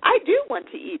 I do want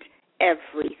to eat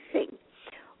everything.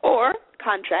 Or,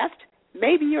 contrast,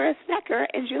 maybe you're a snacker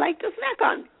and you like to snack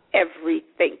on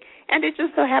everything. And it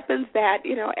just so happens that,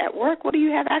 at work, what do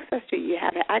you have access to? You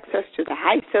have access to the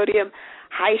high sodium,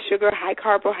 high sugar, high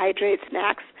carbohydrate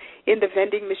snacks in the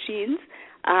vending machines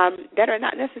that are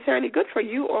not necessarily good for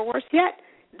you, or worse yet,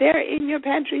 they're in your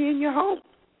pantry in your home.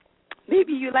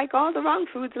 Maybe you like all the wrong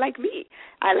foods like me.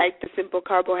 I like the simple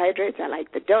carbohydrates. I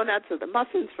like the donuts or the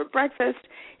muffins for breakfast.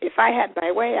 If I had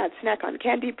my way, I'd snack on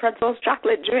candy, pretzels,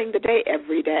 chocolate during the day,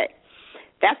 every day.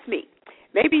 That's me.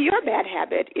 Maybe your bad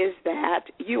habit is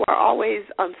that you are always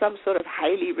on some sort of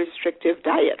highly restrictive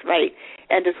diet, right?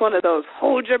 And it's one of those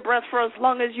hold your breath for as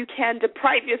long as you can,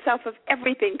 deprive yourself of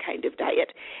everything kind of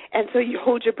diet. And so you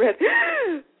hold your breath,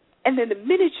 and then the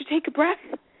minute you take a breath,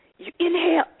 you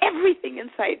inhale everything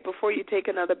in sight before you take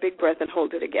another big breath and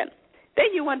hold it again. then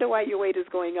you wonder why your weight is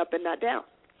going up and not down.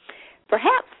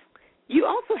 Perhaps you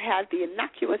also have the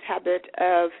innocuous habit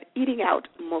of eating out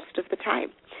most of the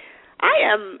time. I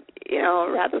am,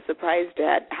 rather surprised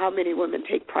at how many women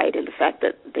take pride in the fact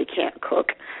that they can't cook.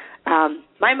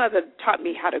 My mother taught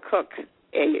me how to cook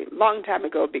a long time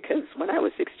ago because when I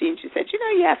was 16, she said,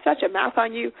 you have such a mouth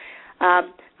on you.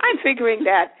 I'm figuring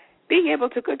that being able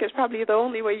to cook is probably the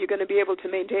only way you're going to be able to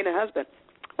maintain a husband.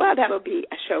 Well, that'll be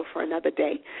a show for another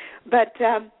day. But,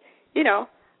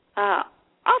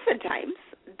 oftentimes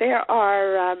there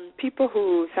are people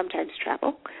who sometimes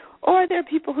travel, or there are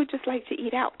people who just like to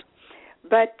eat out.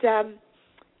 But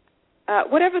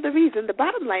whatever the reason, the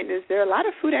bottom line is there are a lot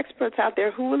of food experts out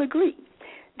there who will agree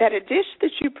that a dish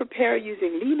that you prepare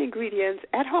using lean ingredients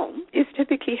at home is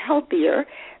typically healthier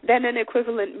than an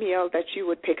equivalent meal that you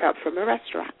would pick up from a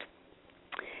restaurant.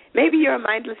 Maybe you're a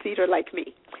mindless eater like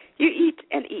me. You eat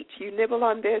and eat. You nibble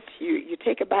on this. You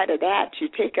take a bite of that. You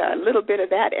take a little bit of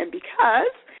that. And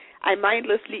because I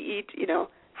mindlessly eat,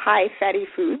 high fatty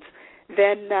foods,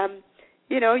 then,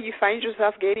 you find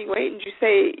yourself gaining weight, and you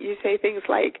say things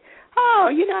like, oh,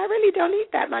 I really don't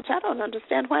eat that much. I don't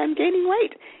understand why I'm gaining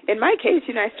weight. In my case,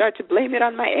 I start to blame it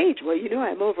on my age. Well,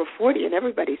 I'm over 40, and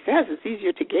everybody says it's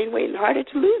easier to gain weight and harder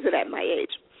to lose it at my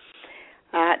age.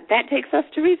 That takes us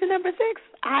to reason number 6.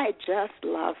 I just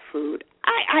love food.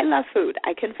 I love food,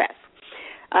 I confess.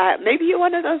 Maybe you're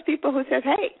one of those people who says,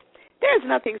 hey, there's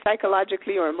nothing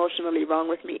psychologically or emotionally wrong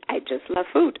with me. I just love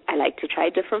food. I like to try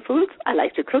different foods. I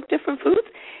like to cook different foods.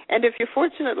 And if you're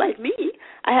fortunate like me,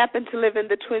 I happen to live in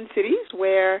the Twin Cities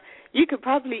where you could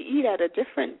probably eat at a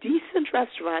different decent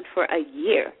restaurant for a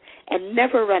year and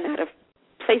never run out of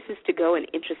places to go and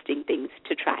interesting things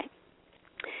to try.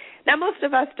 Now, most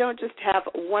of us don't just have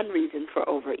one reason for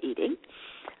overeating.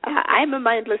 I'm a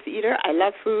mindless eater. I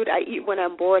love food. I eat when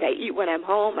I'm bored. I eat when I'm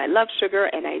home. I love sugar,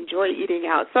 and I enjoy eating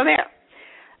out. So there.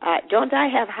 Don't I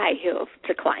have high hills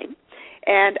to climb?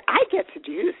 And I get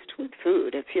seduced with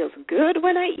food. It feels good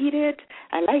when I eat it.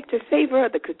 I like to savor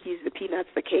the cookies, the peanuts,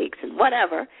 the cakes, and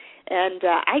whatever. And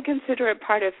I consider it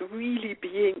part of really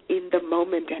being in the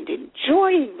moment and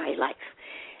enjoying my life.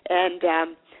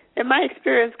 And my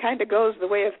experience kind of goes the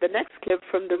way of the next clip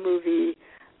from the movie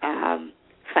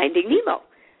Finding Nemo.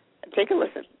 Take a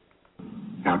listen.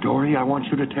 Now, Dory, I want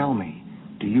you to tell me,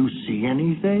 do you see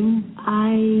anything?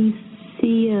 I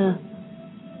see a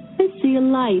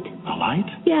light. A light?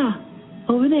 Yeah,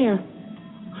 over there.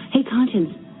 Hey, Conscience,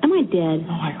 am I dead?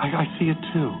 Oh, I see it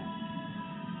too.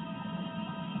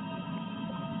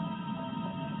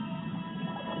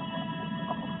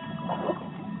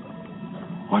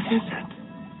 What is it?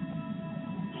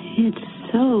 It's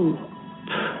so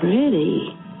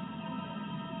pretty.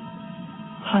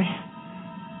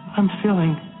 I'm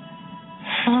feeling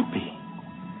happy,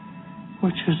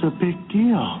 which is a big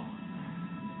deal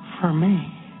for me.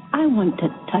 I want to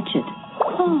touch it.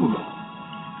 Oh.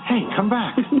 Hey, come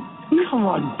back. Come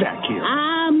on back here.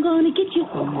 I'm going to get you.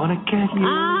 I'm going to get you.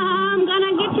 I'm going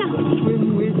to get you.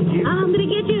 Swim with you. I'm going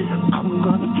to get you. I'm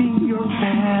going to be your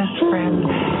best friend.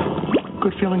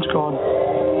 Good feelings gone.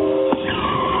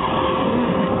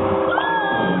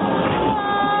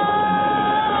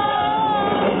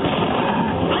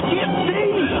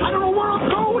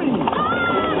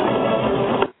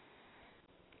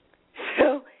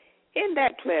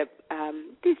 Clip,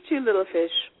 these two little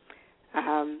fish,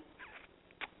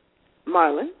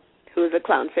 Marlin, who is a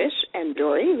clownfish, and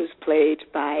Dory, who's played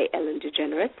by Ellen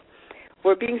DeGeneres,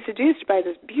 were being seduced by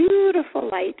this beautiful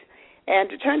light,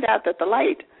 and it turned out that the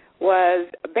light was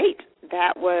a bait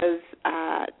that was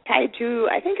tied to,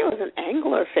 I think it was an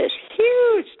anglerfish,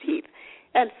 huge teeth.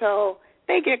 And so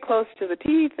they get close to the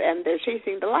teeth, and they're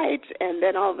chasing the light, and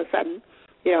then all of a sudden,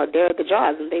 they're at the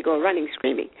jaws, and they go running,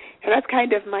 screaming. And that's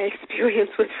kind of my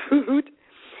experience with food.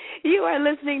 You are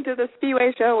listening to the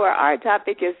Spiwe Show, where our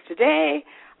topic is today,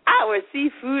 our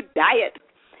seafood diet.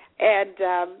 And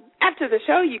after the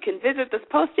show, you can visit this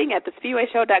posting at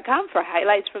thespiweshow.com for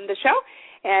highlights from the show,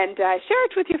 and share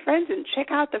it with your friends and check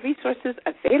out the resources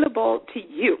available to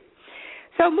you.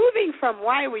 So moving from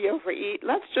why we overeat,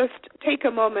 let's just take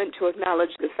a moment to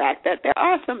acknowledge the fact that there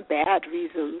are some bad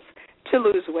reasons to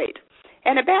lose weight.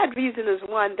 And a bad reason is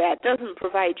one that doesn't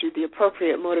provide you the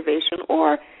appropriate motivation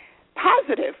or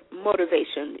positive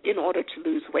motivation in order to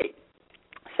lose weight.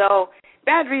 So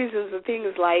bad reasons are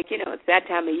things like, it's that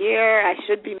time of year, I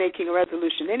should be making a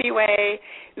resolution anyway.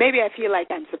 Maybe I feel like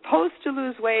I'm supposed to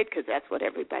lose weight because that's what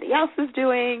everybody else is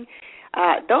doing.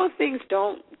 Those things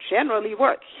don't generally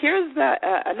work. Here's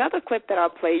another clip that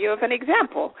I'll play you of an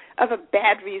example of a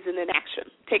bad reason in action.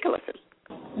 Take a listen.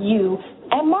 You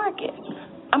and Marcus.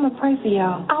 I'm going to pray for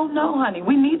y'all. Oh, no, honey.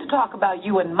 We need to talk about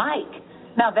you and Mike.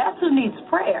 Now, that's who needs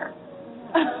prayer.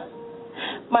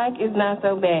 Mike is not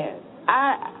so bad.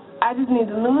 I just need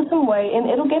to lose some weight, and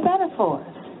it'll get better for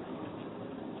us.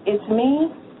 It's me.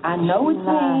 I know it's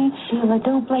me. Sheila,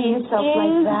 don't blame yourself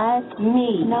like that.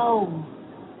 Me. No.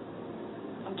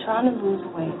 I'm trying to lose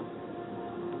weight.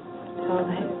 So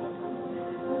that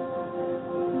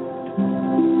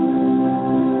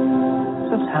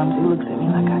sometimes he looks at me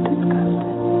like I disgust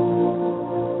him.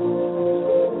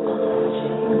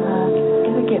 Sheila,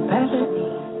 it'll get better.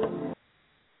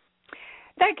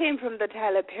 That came from the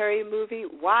Tyler Perry movie,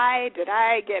 Why Did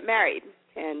I Get Married?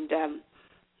 And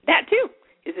that, too,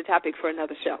 is a topic for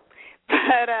another show.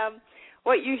 But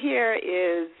what you hear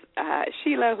is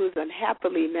Sheila, who's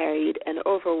unhappily married and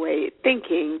overweight,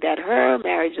 thinking that her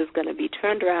marriage is going to be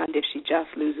turned around if she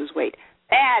just loses weight.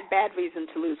 Bad reason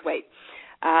to lose weight.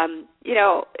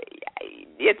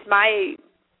 It's my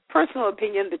personal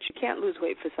opinion that you can't lose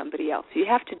weight for somebody else. You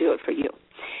have to do it for you.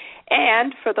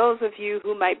 And for those of you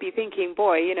who might be thinking,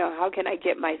 boy, how can I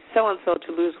get my so-and-so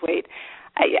to lose weight?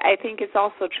 I think it's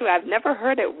also true. I've never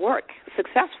heard it work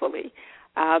successfully.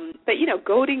 But,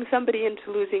 goading somebody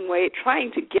into losing weight,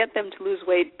 trying to get them to lose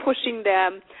weight, pushing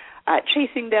them,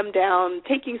 chasing them down,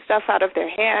 taking stuff out of their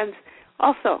hands,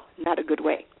 also not a good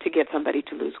way to get somebody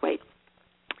to lose weight.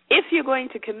 If you're going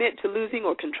to commit to losing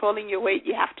or controlling your weight,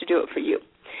 you have to do it for you.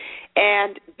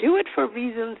 And do it for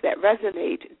reasons that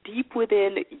resonate deep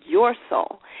within your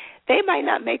soul. They might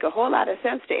not make a whole lot of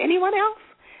sense to anyone else,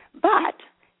 but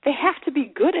they have to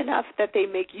be good enough that they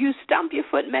make you stomp your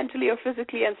foot mentally or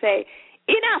physically and say,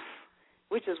 enough,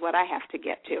 which is what I have to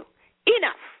get to.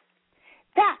 Enough.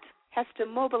 That has to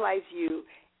mobilize you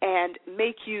and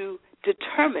make you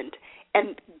determined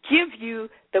and give you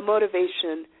the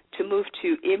motivation to move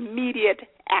to immediate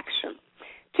action.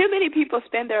 Too many people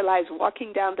spend their lives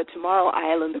walking down the tomorrow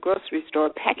aisle in the grocery store,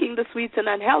 packing the sweets and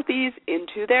unhealthies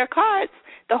into their carts,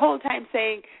 the whole time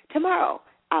saying, tomorrow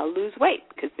I'll lose weight,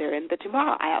 because they're in the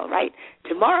tomorrow aisle, right?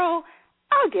 Tomorrow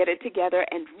I'll get it together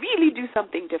and really do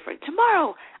something different.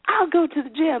 Tomorrow I'll go to the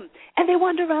gym. And they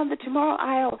wander around the tomorrow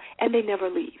aisle and they never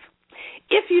leave.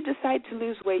 If you decide to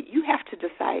lose weight, you have to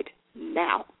decide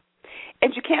now.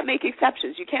 And you can't make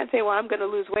exceptions. You can't say, well, I'm going to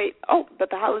lose weight. Oh, but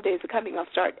the holidays are coming.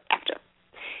 I'll start after.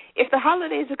 If the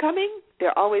holidays are coming,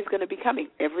 they're always going to be coming.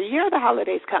 Every year the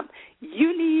holidays come.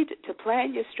 You need to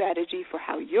plan your strategy for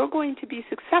how you're going to be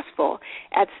successful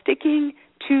at sticking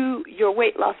to your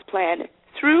weight loss plan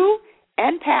through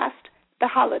and past the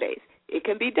holidays. It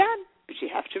can be done, but you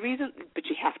have to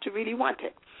really want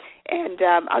it. And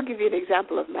I'll give you an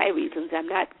example of my reasons. I'm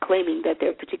not claiming that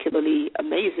they're particularly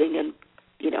amazing and,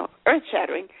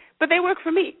 earth-shattering, but they work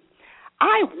for me.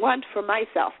 I want for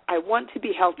myself, I want to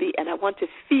be healthy and I want to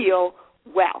feel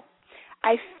well.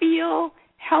 I feel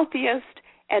healthiest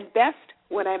and best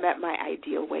when I'm at my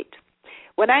ideal weight.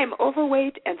 When I am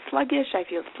overweight and sluggish, I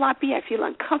feel sloppy, I feel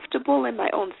uncomfortable in my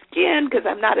own skin because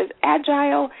I'm not as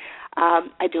agile.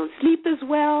 I don't sleep as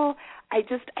well. I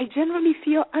generally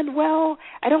feel unwell.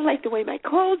 I don't like the way my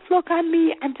clothes look on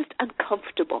me. I'm just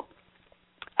uncomfortable.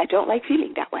 I don't like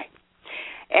feeling that way.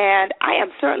 And I am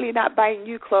certainly not buying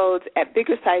new clothes at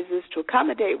bigger sizes to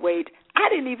accommodate weight I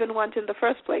didn't even want in the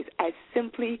first place. I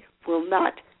simply will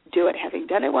not do it. Having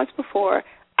done it once before,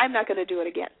 I'm not going to do it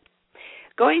again.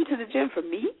 Going to the gym for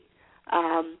me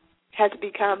has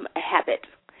become a habit.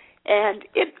 And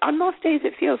on most days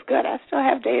it feels good. I still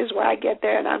have days where I get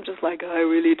there and I'm just like, I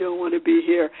really don't want to be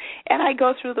here. And I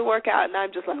go through the workout and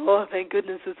I'm just like, oh, thank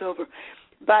goodness it's over.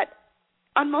 But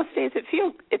on most days it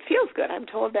feels good. I'm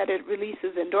told that it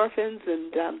releases endorphins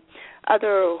and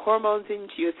other hormones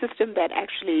into your system that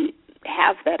actually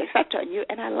have that effect on you,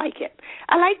 and I like it.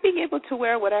 I like being able to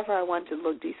wear whatever I want to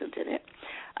look decent in it.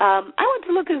 I want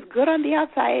to look as good on the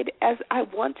outside as I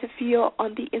want to feel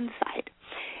on the inside.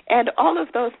 And all of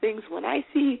those things, when I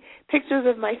see pictures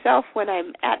of myself when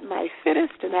I'm at my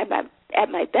fittest and I'm at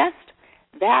my best,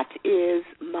 that is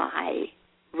my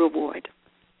reward.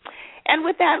 And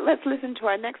with that, let's listen to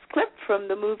our next clip from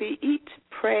the movie Eat,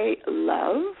 Pray,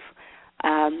 Love.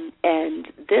 And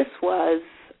this was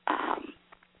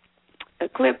a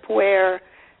clip where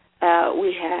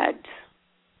we had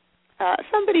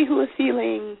somebody who was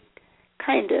feeling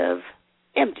kind of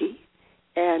empty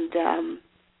and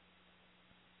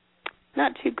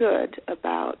not too good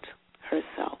about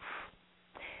herself.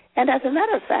 And as a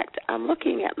matter of fact, I'm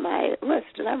looking at my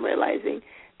list and I'm realizing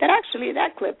that actually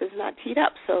that clip is not teed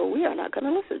up, so we are not going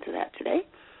to listen to that today.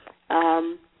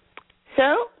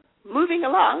 So moving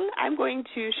along, I'm going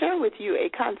to share with you a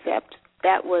concept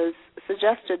that was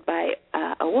suggested by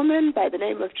a woman by the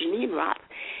name of Janine Roth.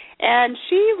 And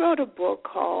she wrote a book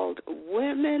called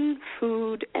Women,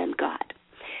 Food, and God.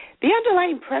 The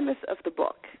underlying premise of the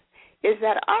book is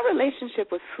that our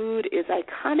relationship with food is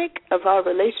iconic of our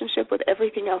relationship with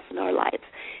everything else in our lives.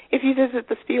 If you visit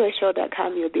the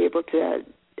SpiweShow.com, you'll be able to,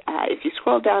 if you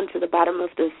scroll down to the bottom of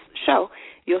this show,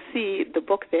 you'll see the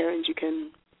book there, and you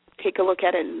can take a look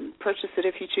at it and purchase it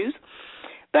if you choose.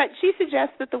 But she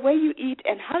suggests that the way you eat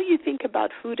and how you think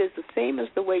about food is the same as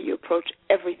the way you approach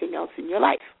everything else in your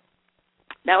life.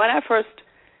 Now, when I first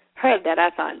heard that, I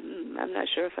thought, I'm not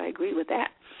sure if I agree with that.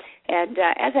 And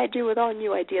as I do with all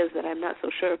new ideas that I'm not so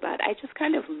sure about, I just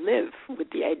kind of live with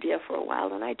the idea for a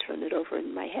while, and I turn it over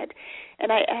in my head,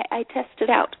 and I test it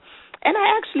out. And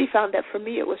I actually found that for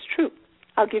me it was true.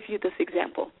 I'll give you this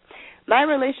example. My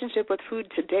relationship with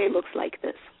food today looks like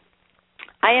this.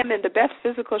 I am in the best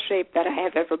physical shape that I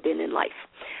have ever been in life.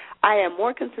 I am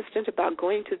more consistent about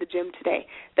going to the gym today.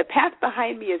 The path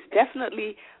behind me is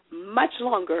definitely much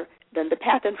longer than the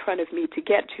path in front of me to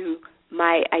get to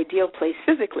my ideal place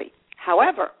physically.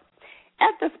 However,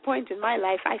 at this point in my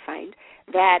life, I find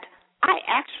that I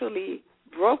actually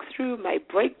broke through my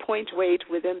break-point weight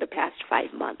within the past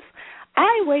 5 months.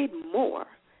 I weighed more,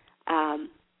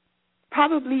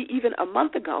 probably even a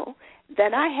month ago,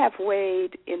 than I have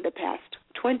weighed in the past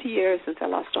 20 years since I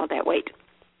lost all that weight.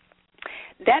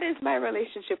 That is my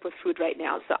relationship with food right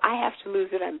now. So I have to lose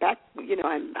it. I'm back,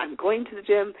 I'm going to the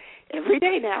gym every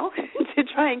day now to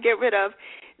try and get rid of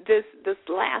this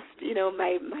last,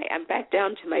 I'm back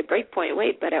down to my breakpoint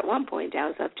weight, but at one point I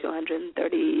was up to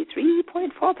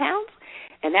 133.4 pounds,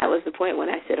 and that was the point when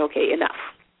I said, okay, enough.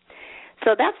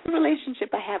 So that's the relationship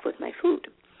I have with my food.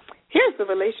 Here's the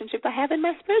relationship I have in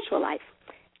my spiritual life.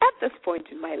 At this point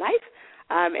in my life,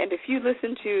 and if you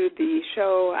listen to the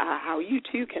show, How You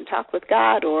Too Can Talk with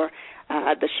God, or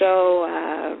the show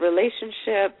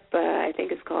Relationship, I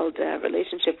think it's called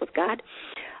Relationship with God,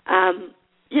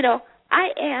 I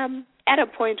am at a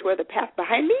point where the path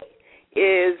behind me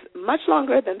is much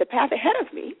longer than the path ahead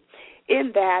of me,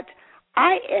 in that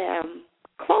I am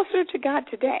closer to God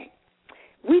today.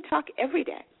 We talk every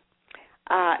day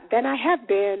than I have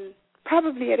been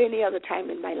probably at any other time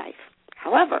in my life.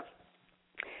 However,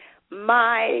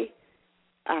 my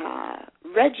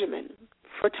regimen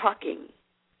for talking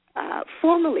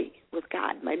formally with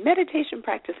God, my meditation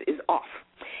practice is off.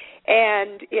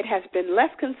 And it has been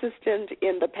less consistent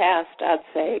in the past, I'd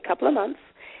say, a couple of months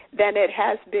than it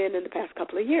has been in the past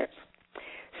couple of years.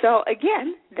 So,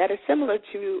 again, that is similar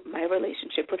to my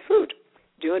relationship with food.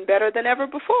 Doing better than ever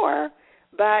before,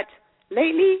 but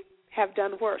lately have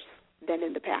done worse than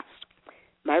in the past.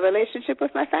 My relationship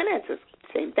with my finances,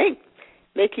 same thing.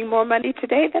 Making more money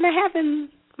today than I have in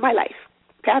my life.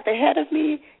 Path ahead of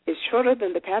me is shorter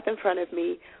than the path in front of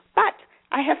me, but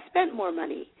I have spent more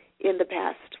money in the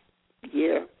past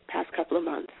year, past couple of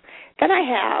months, than I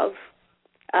have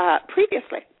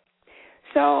previously.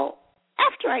 So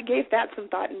after I gave that some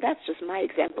thought, and that's just my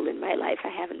example in my life, I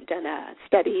haven't done a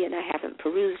study and I haven't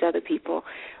perused other people,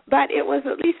 but it was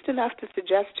at least enough to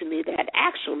suggest to me that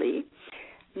actually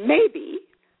maybe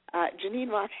Janine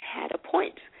Roth had a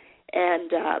point.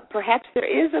 And perhaps there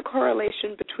is a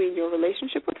correlation between your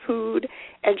relationship with food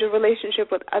and your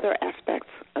relationship with other aspects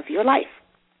of your life.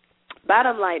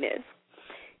 Bottom line is,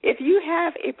 if you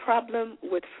have a problem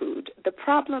with food, the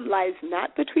problem lies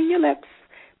not between your lips,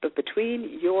 but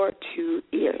between your two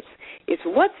ears. It's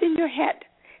what's in your head.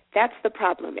 That's the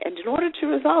problem. And in order to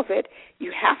resolve it,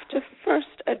 you have to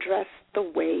first address the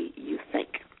way you think.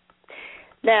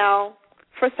 Now,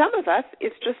 for some of us,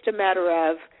 it's just a matter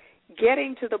of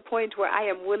getting to the point where I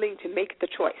am willing to make the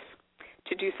choice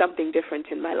to do something different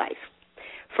in my life.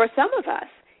 For some of us,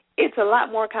 it's a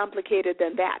lot more complicated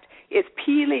than that. It's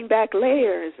peeling back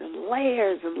layers and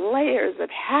layers and layers of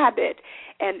habit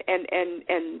and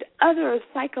other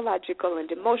psychological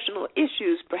and emotional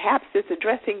issues. Perhaps it's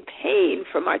addressing pain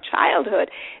from our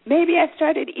childhood. Maybe I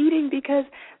started eating because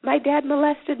my dad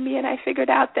molested me and I figured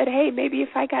out that, hey, maybe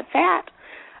if I got fat,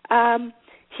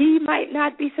 he might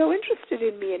not be so interested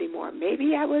in me anymore.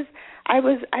 Maybe I was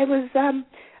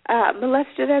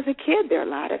molested as a kid. There are a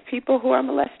lot of people who are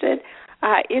molested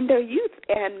in their youth,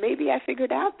 and maybe I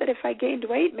figured out that if I gained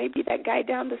weight, maybe that guy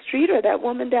down the street or that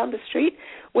woman down the street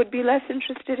would be less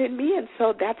interested in me, and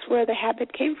so that's where the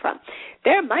habit came from.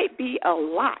 There might be a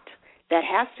lot that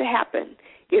has to happen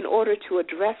in order to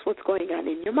address what's going on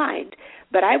in your mind,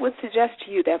 but I would suggest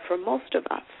to you that for most of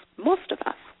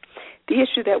us, the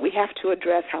issue that we have to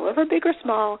address, however big or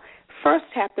small, first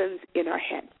happens in our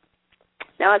head.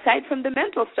 Now, aside from the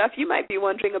mental stuff, you might be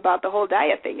wondering about the whole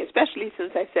diet thing, especially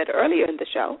since I said earlier in the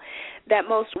show that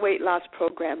most weight loss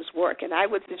programs work, and I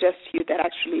would suggest to you that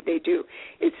actually they do.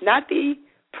 It's not the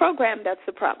program that's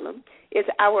the problem. It's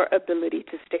our ability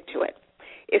to stick to it.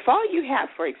 If all you have,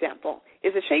 for example,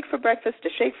 is a shake for breakfast, a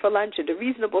shake for lunch, and a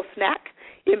reasonable snack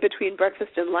in between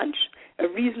breakfast and lunch, a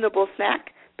reasonable snack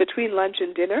between lunch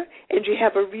and dinner, and you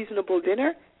have a reasonable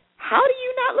dinner, how do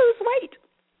you not lose weight?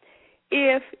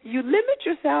 If you limit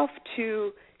yourself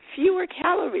to fewer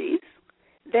calories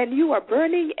than you are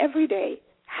burning every day,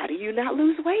 how do you not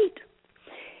lose weight?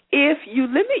 If you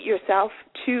limit yourself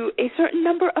to a certain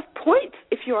number of points,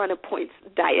 if you're on a points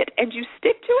diet, and you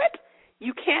stick to it,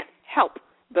 you can't help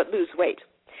but lose weight.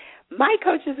 My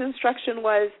coach's instruction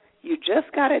was, you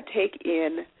just got to take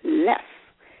in less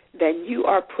than you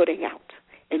are putting out,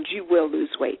 and you will lose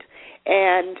weight.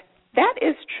 And that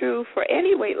is true for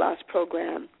any weight loss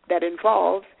program that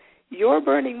involves you're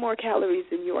burning more calories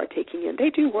than you are taking in. They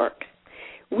do work.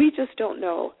 We just don't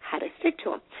know how to stick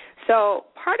to them. So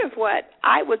part of what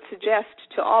I would suggest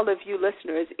to all of you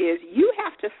listeners is you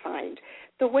have to find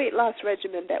the weight loss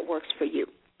regimen that works for you.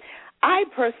 I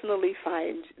personally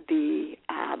find the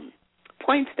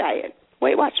points diet,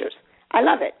 Weight Watchers, I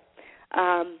love it.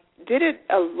 Did it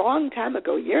a long time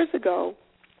ago, years ago,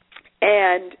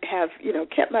 and have,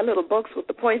 kept my little books with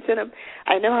the points in them.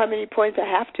 I know how many points I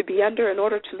have to be under in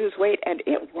order to lose weight, and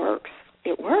it works.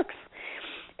 It works.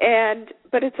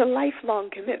 But it's a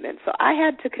lifelong commitment. So I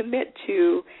had to commit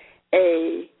to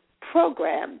a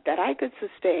program that I could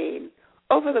sustain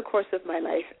over the course of my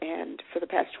life, and for the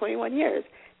past 21 years,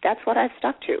 that's what I've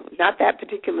stuck to. Not that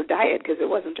particular diet because it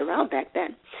wasn't around back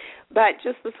then, but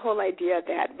just this whole idea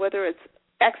that whether it's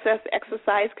excess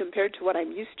exercise compared to what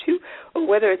I'm used to, or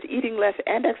whether it's eating less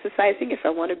and exercising if I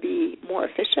want to be more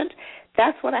efficient,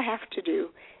 that's what I have to do.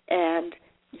 And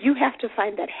you have to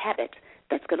find that habit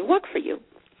that's going to work for you.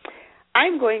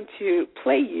 I'm going to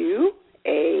play you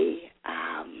a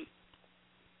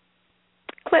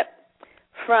clip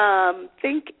from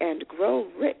Think and Grow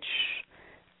Rich.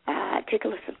 Take a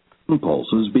listen.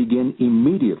 Impulses begin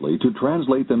immediately to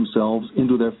translate themselves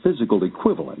into their physical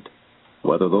equivalent,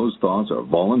 whether those thoughts are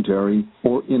voluntary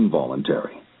or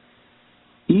involuntary.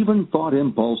 Even thought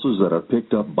impulses that are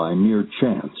picked up by mere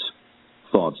chance,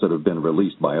 thoughts that have been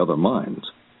released by other minds,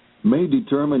 may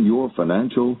determine your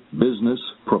financial, business,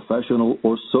 professional,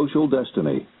 or social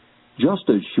destiny just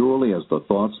as surely as the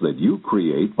thoughts that you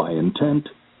create by intent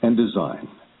and design.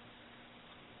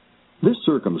 This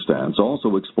circumstance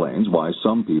also explains why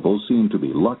some people seem to be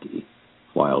lucky,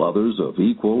 while others of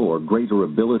equal or greater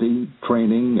ability,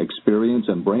 training, experience,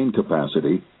 and brain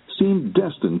capacity seem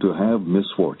destined to have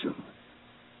misfortune.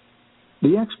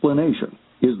 The explanation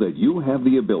is that you have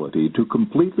the ability to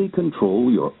completely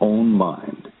control your own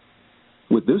mind.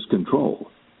 With this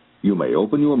control, you may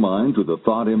open your mind to the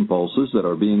thought impulses that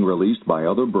are being released by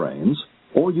other brains,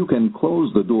 or you can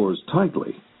close the doors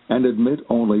tightly and admit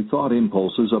only thought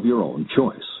impulses of your own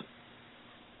choice.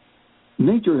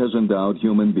 Nature has endowed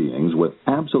human beings with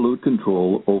absolute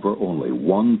control over only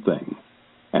one thing,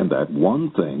 and that one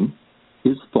thing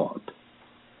is thought.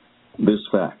 This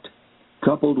fact,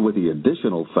 coupled with the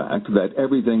additional fact that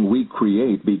everything we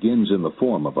create begins in the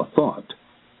form of a thought,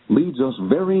 leads us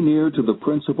very near to the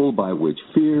principle by which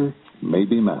fear may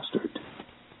be mastered.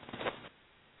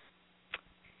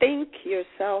 Think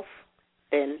yourself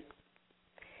thin.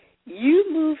 You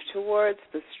move towards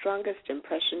the strongest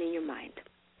impression in your mind.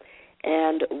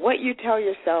 And what you tell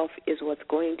yourself is what's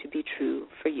going to be true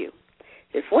for you.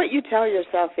 If what you tell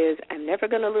yourself is, I'm never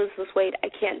going to lose this weight, I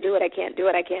can't do it, I can't do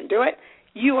it, I can't do it,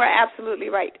 you are absolutely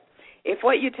right. If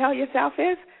what you tell yourself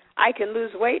is, I can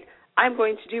lose weight, I'm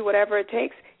going to do whatever it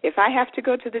takes. If I have to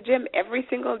go to the gym every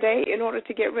single day in order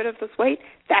to get rid of this weight,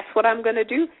 that's what I'm going to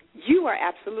do. You are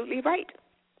absolutely right.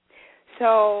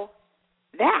 So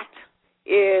that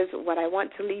is what I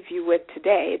want to leave you with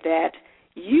today, that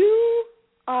you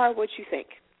are what you think.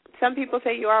 Some people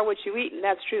say you are what you eat, and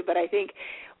that's true, but I think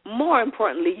more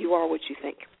importantly, you are what you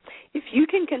think. If you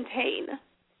can contain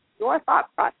your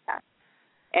thought process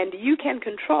and you can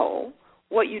control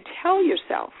what you tell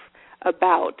yourself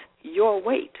about your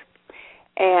weight,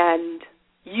 and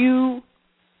you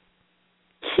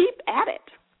keep at it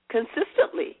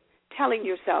consistently telling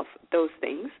yourself those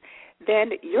things,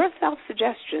 then your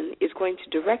self-suggestion is going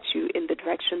to direct you in the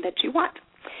direction that you want.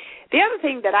 The other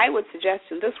thing that I would suggest,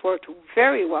 and this worked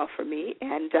very well for me,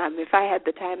 and if I had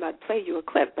the time I'd play you a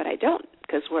clip, but I don't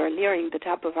because we're nearing the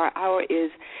top of our hour, is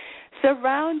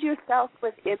surround yourself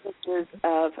with images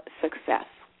of success.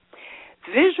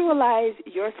 Visualize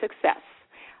your success.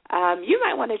 You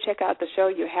might want to check out the show,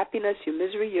 Your Happiness, Your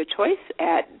Misery, Your Choice,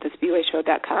 at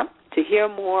thespiweshow.com to hear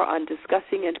more on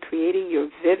discussing and creating your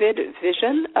vivid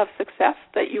vision of success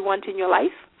that you want in your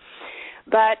life.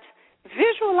 But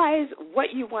visualize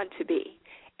what you want to be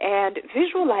and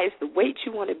visualize the weight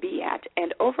you want to be at.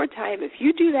 And over time, if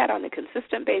you do that on a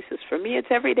consistent basis, for me it's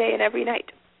every day and every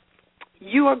night,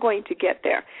 you are going to get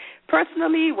there.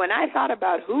 Personally, when I thought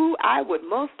about who I would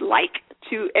most like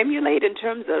to emulate in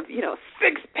terms of,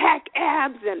 six-pack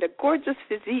abs and a gorgeous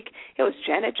physique, it was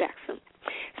Janet Jackson.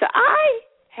 So I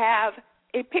have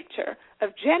a picture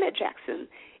of Janet Jackson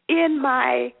in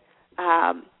my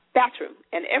bathroom,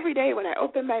 and every day when I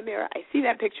open my mirror, I see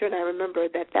that picture and I remember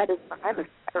that is what I'm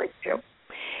aspiring to.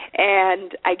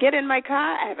 And I get in my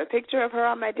car, I have a picture of her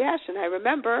on my dash, and I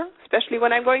remember, especially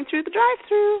when I'm going through the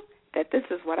drive-thru, that this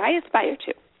is what I aspire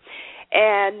to.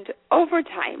 And over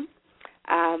time,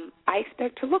 I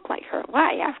expect to look like her.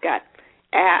 Why? I've got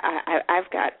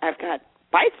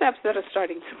biceps that are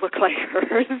starting to look like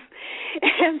hers.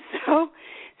 And so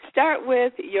start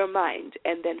with your mind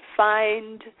and then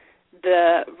find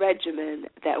the regimen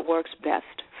that works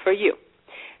best for you.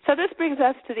 So this brings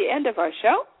us to the end of our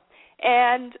show.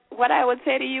 And what I would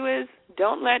say to you is,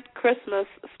 don't let Christmas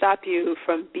stop you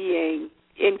from being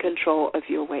in control of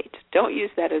your weight. Don't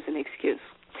use that as an excuse.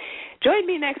 Join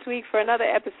me next week for another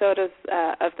episode of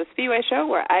the Spiwe Show,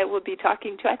 where I will be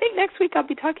talking to, I think next week I'll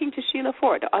be talking to Sheila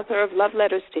Ford, author of Love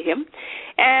Letters to Him,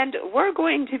 and we're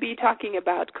going to be talking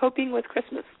about coping with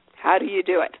Christmas. How do you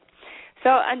do it? So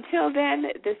until then,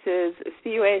 this is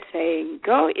Spiwe saying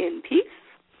go in peace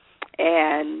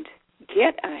and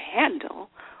get a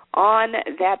handle on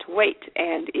that weight.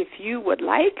 And if you would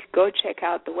like, go check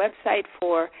out the website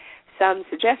for some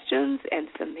suggestions and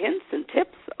some hints and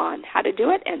tips on how to do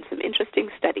it and some interesting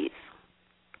studies.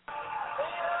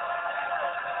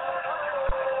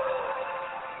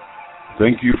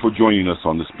 Thank you for joining us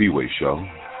on the Spiwe Show.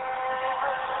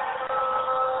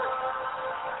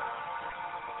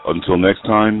 Until next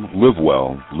time, live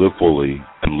well, live fully,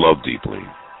 and love deeply.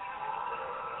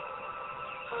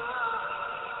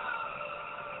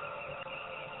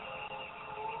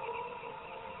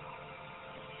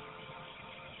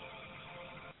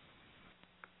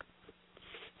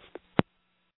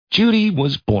 Judy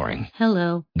was boring.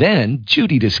 Hello. Then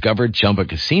Judy discovered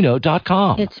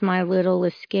ChumbaCasino.com. It's my little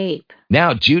escape.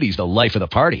 Now Judy's the life of the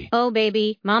party. Oh,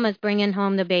 baby, mama's bringing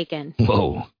home the bacon.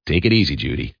 Whoa, take it easy,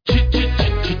 Judy.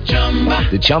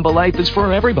 The Chumba life is for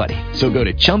everybody. So go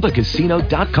to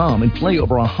ChumbaCasino.com and play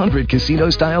over 100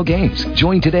 casino-style games.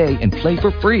 Join today and play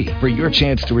for free for your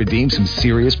chance to redeem some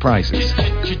serious prizes.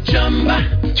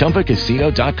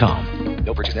 ChumbaCasino.com.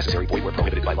 No purchase necessary. Void where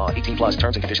prohibited by law. 18+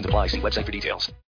 terms and conditions apply. See website for details.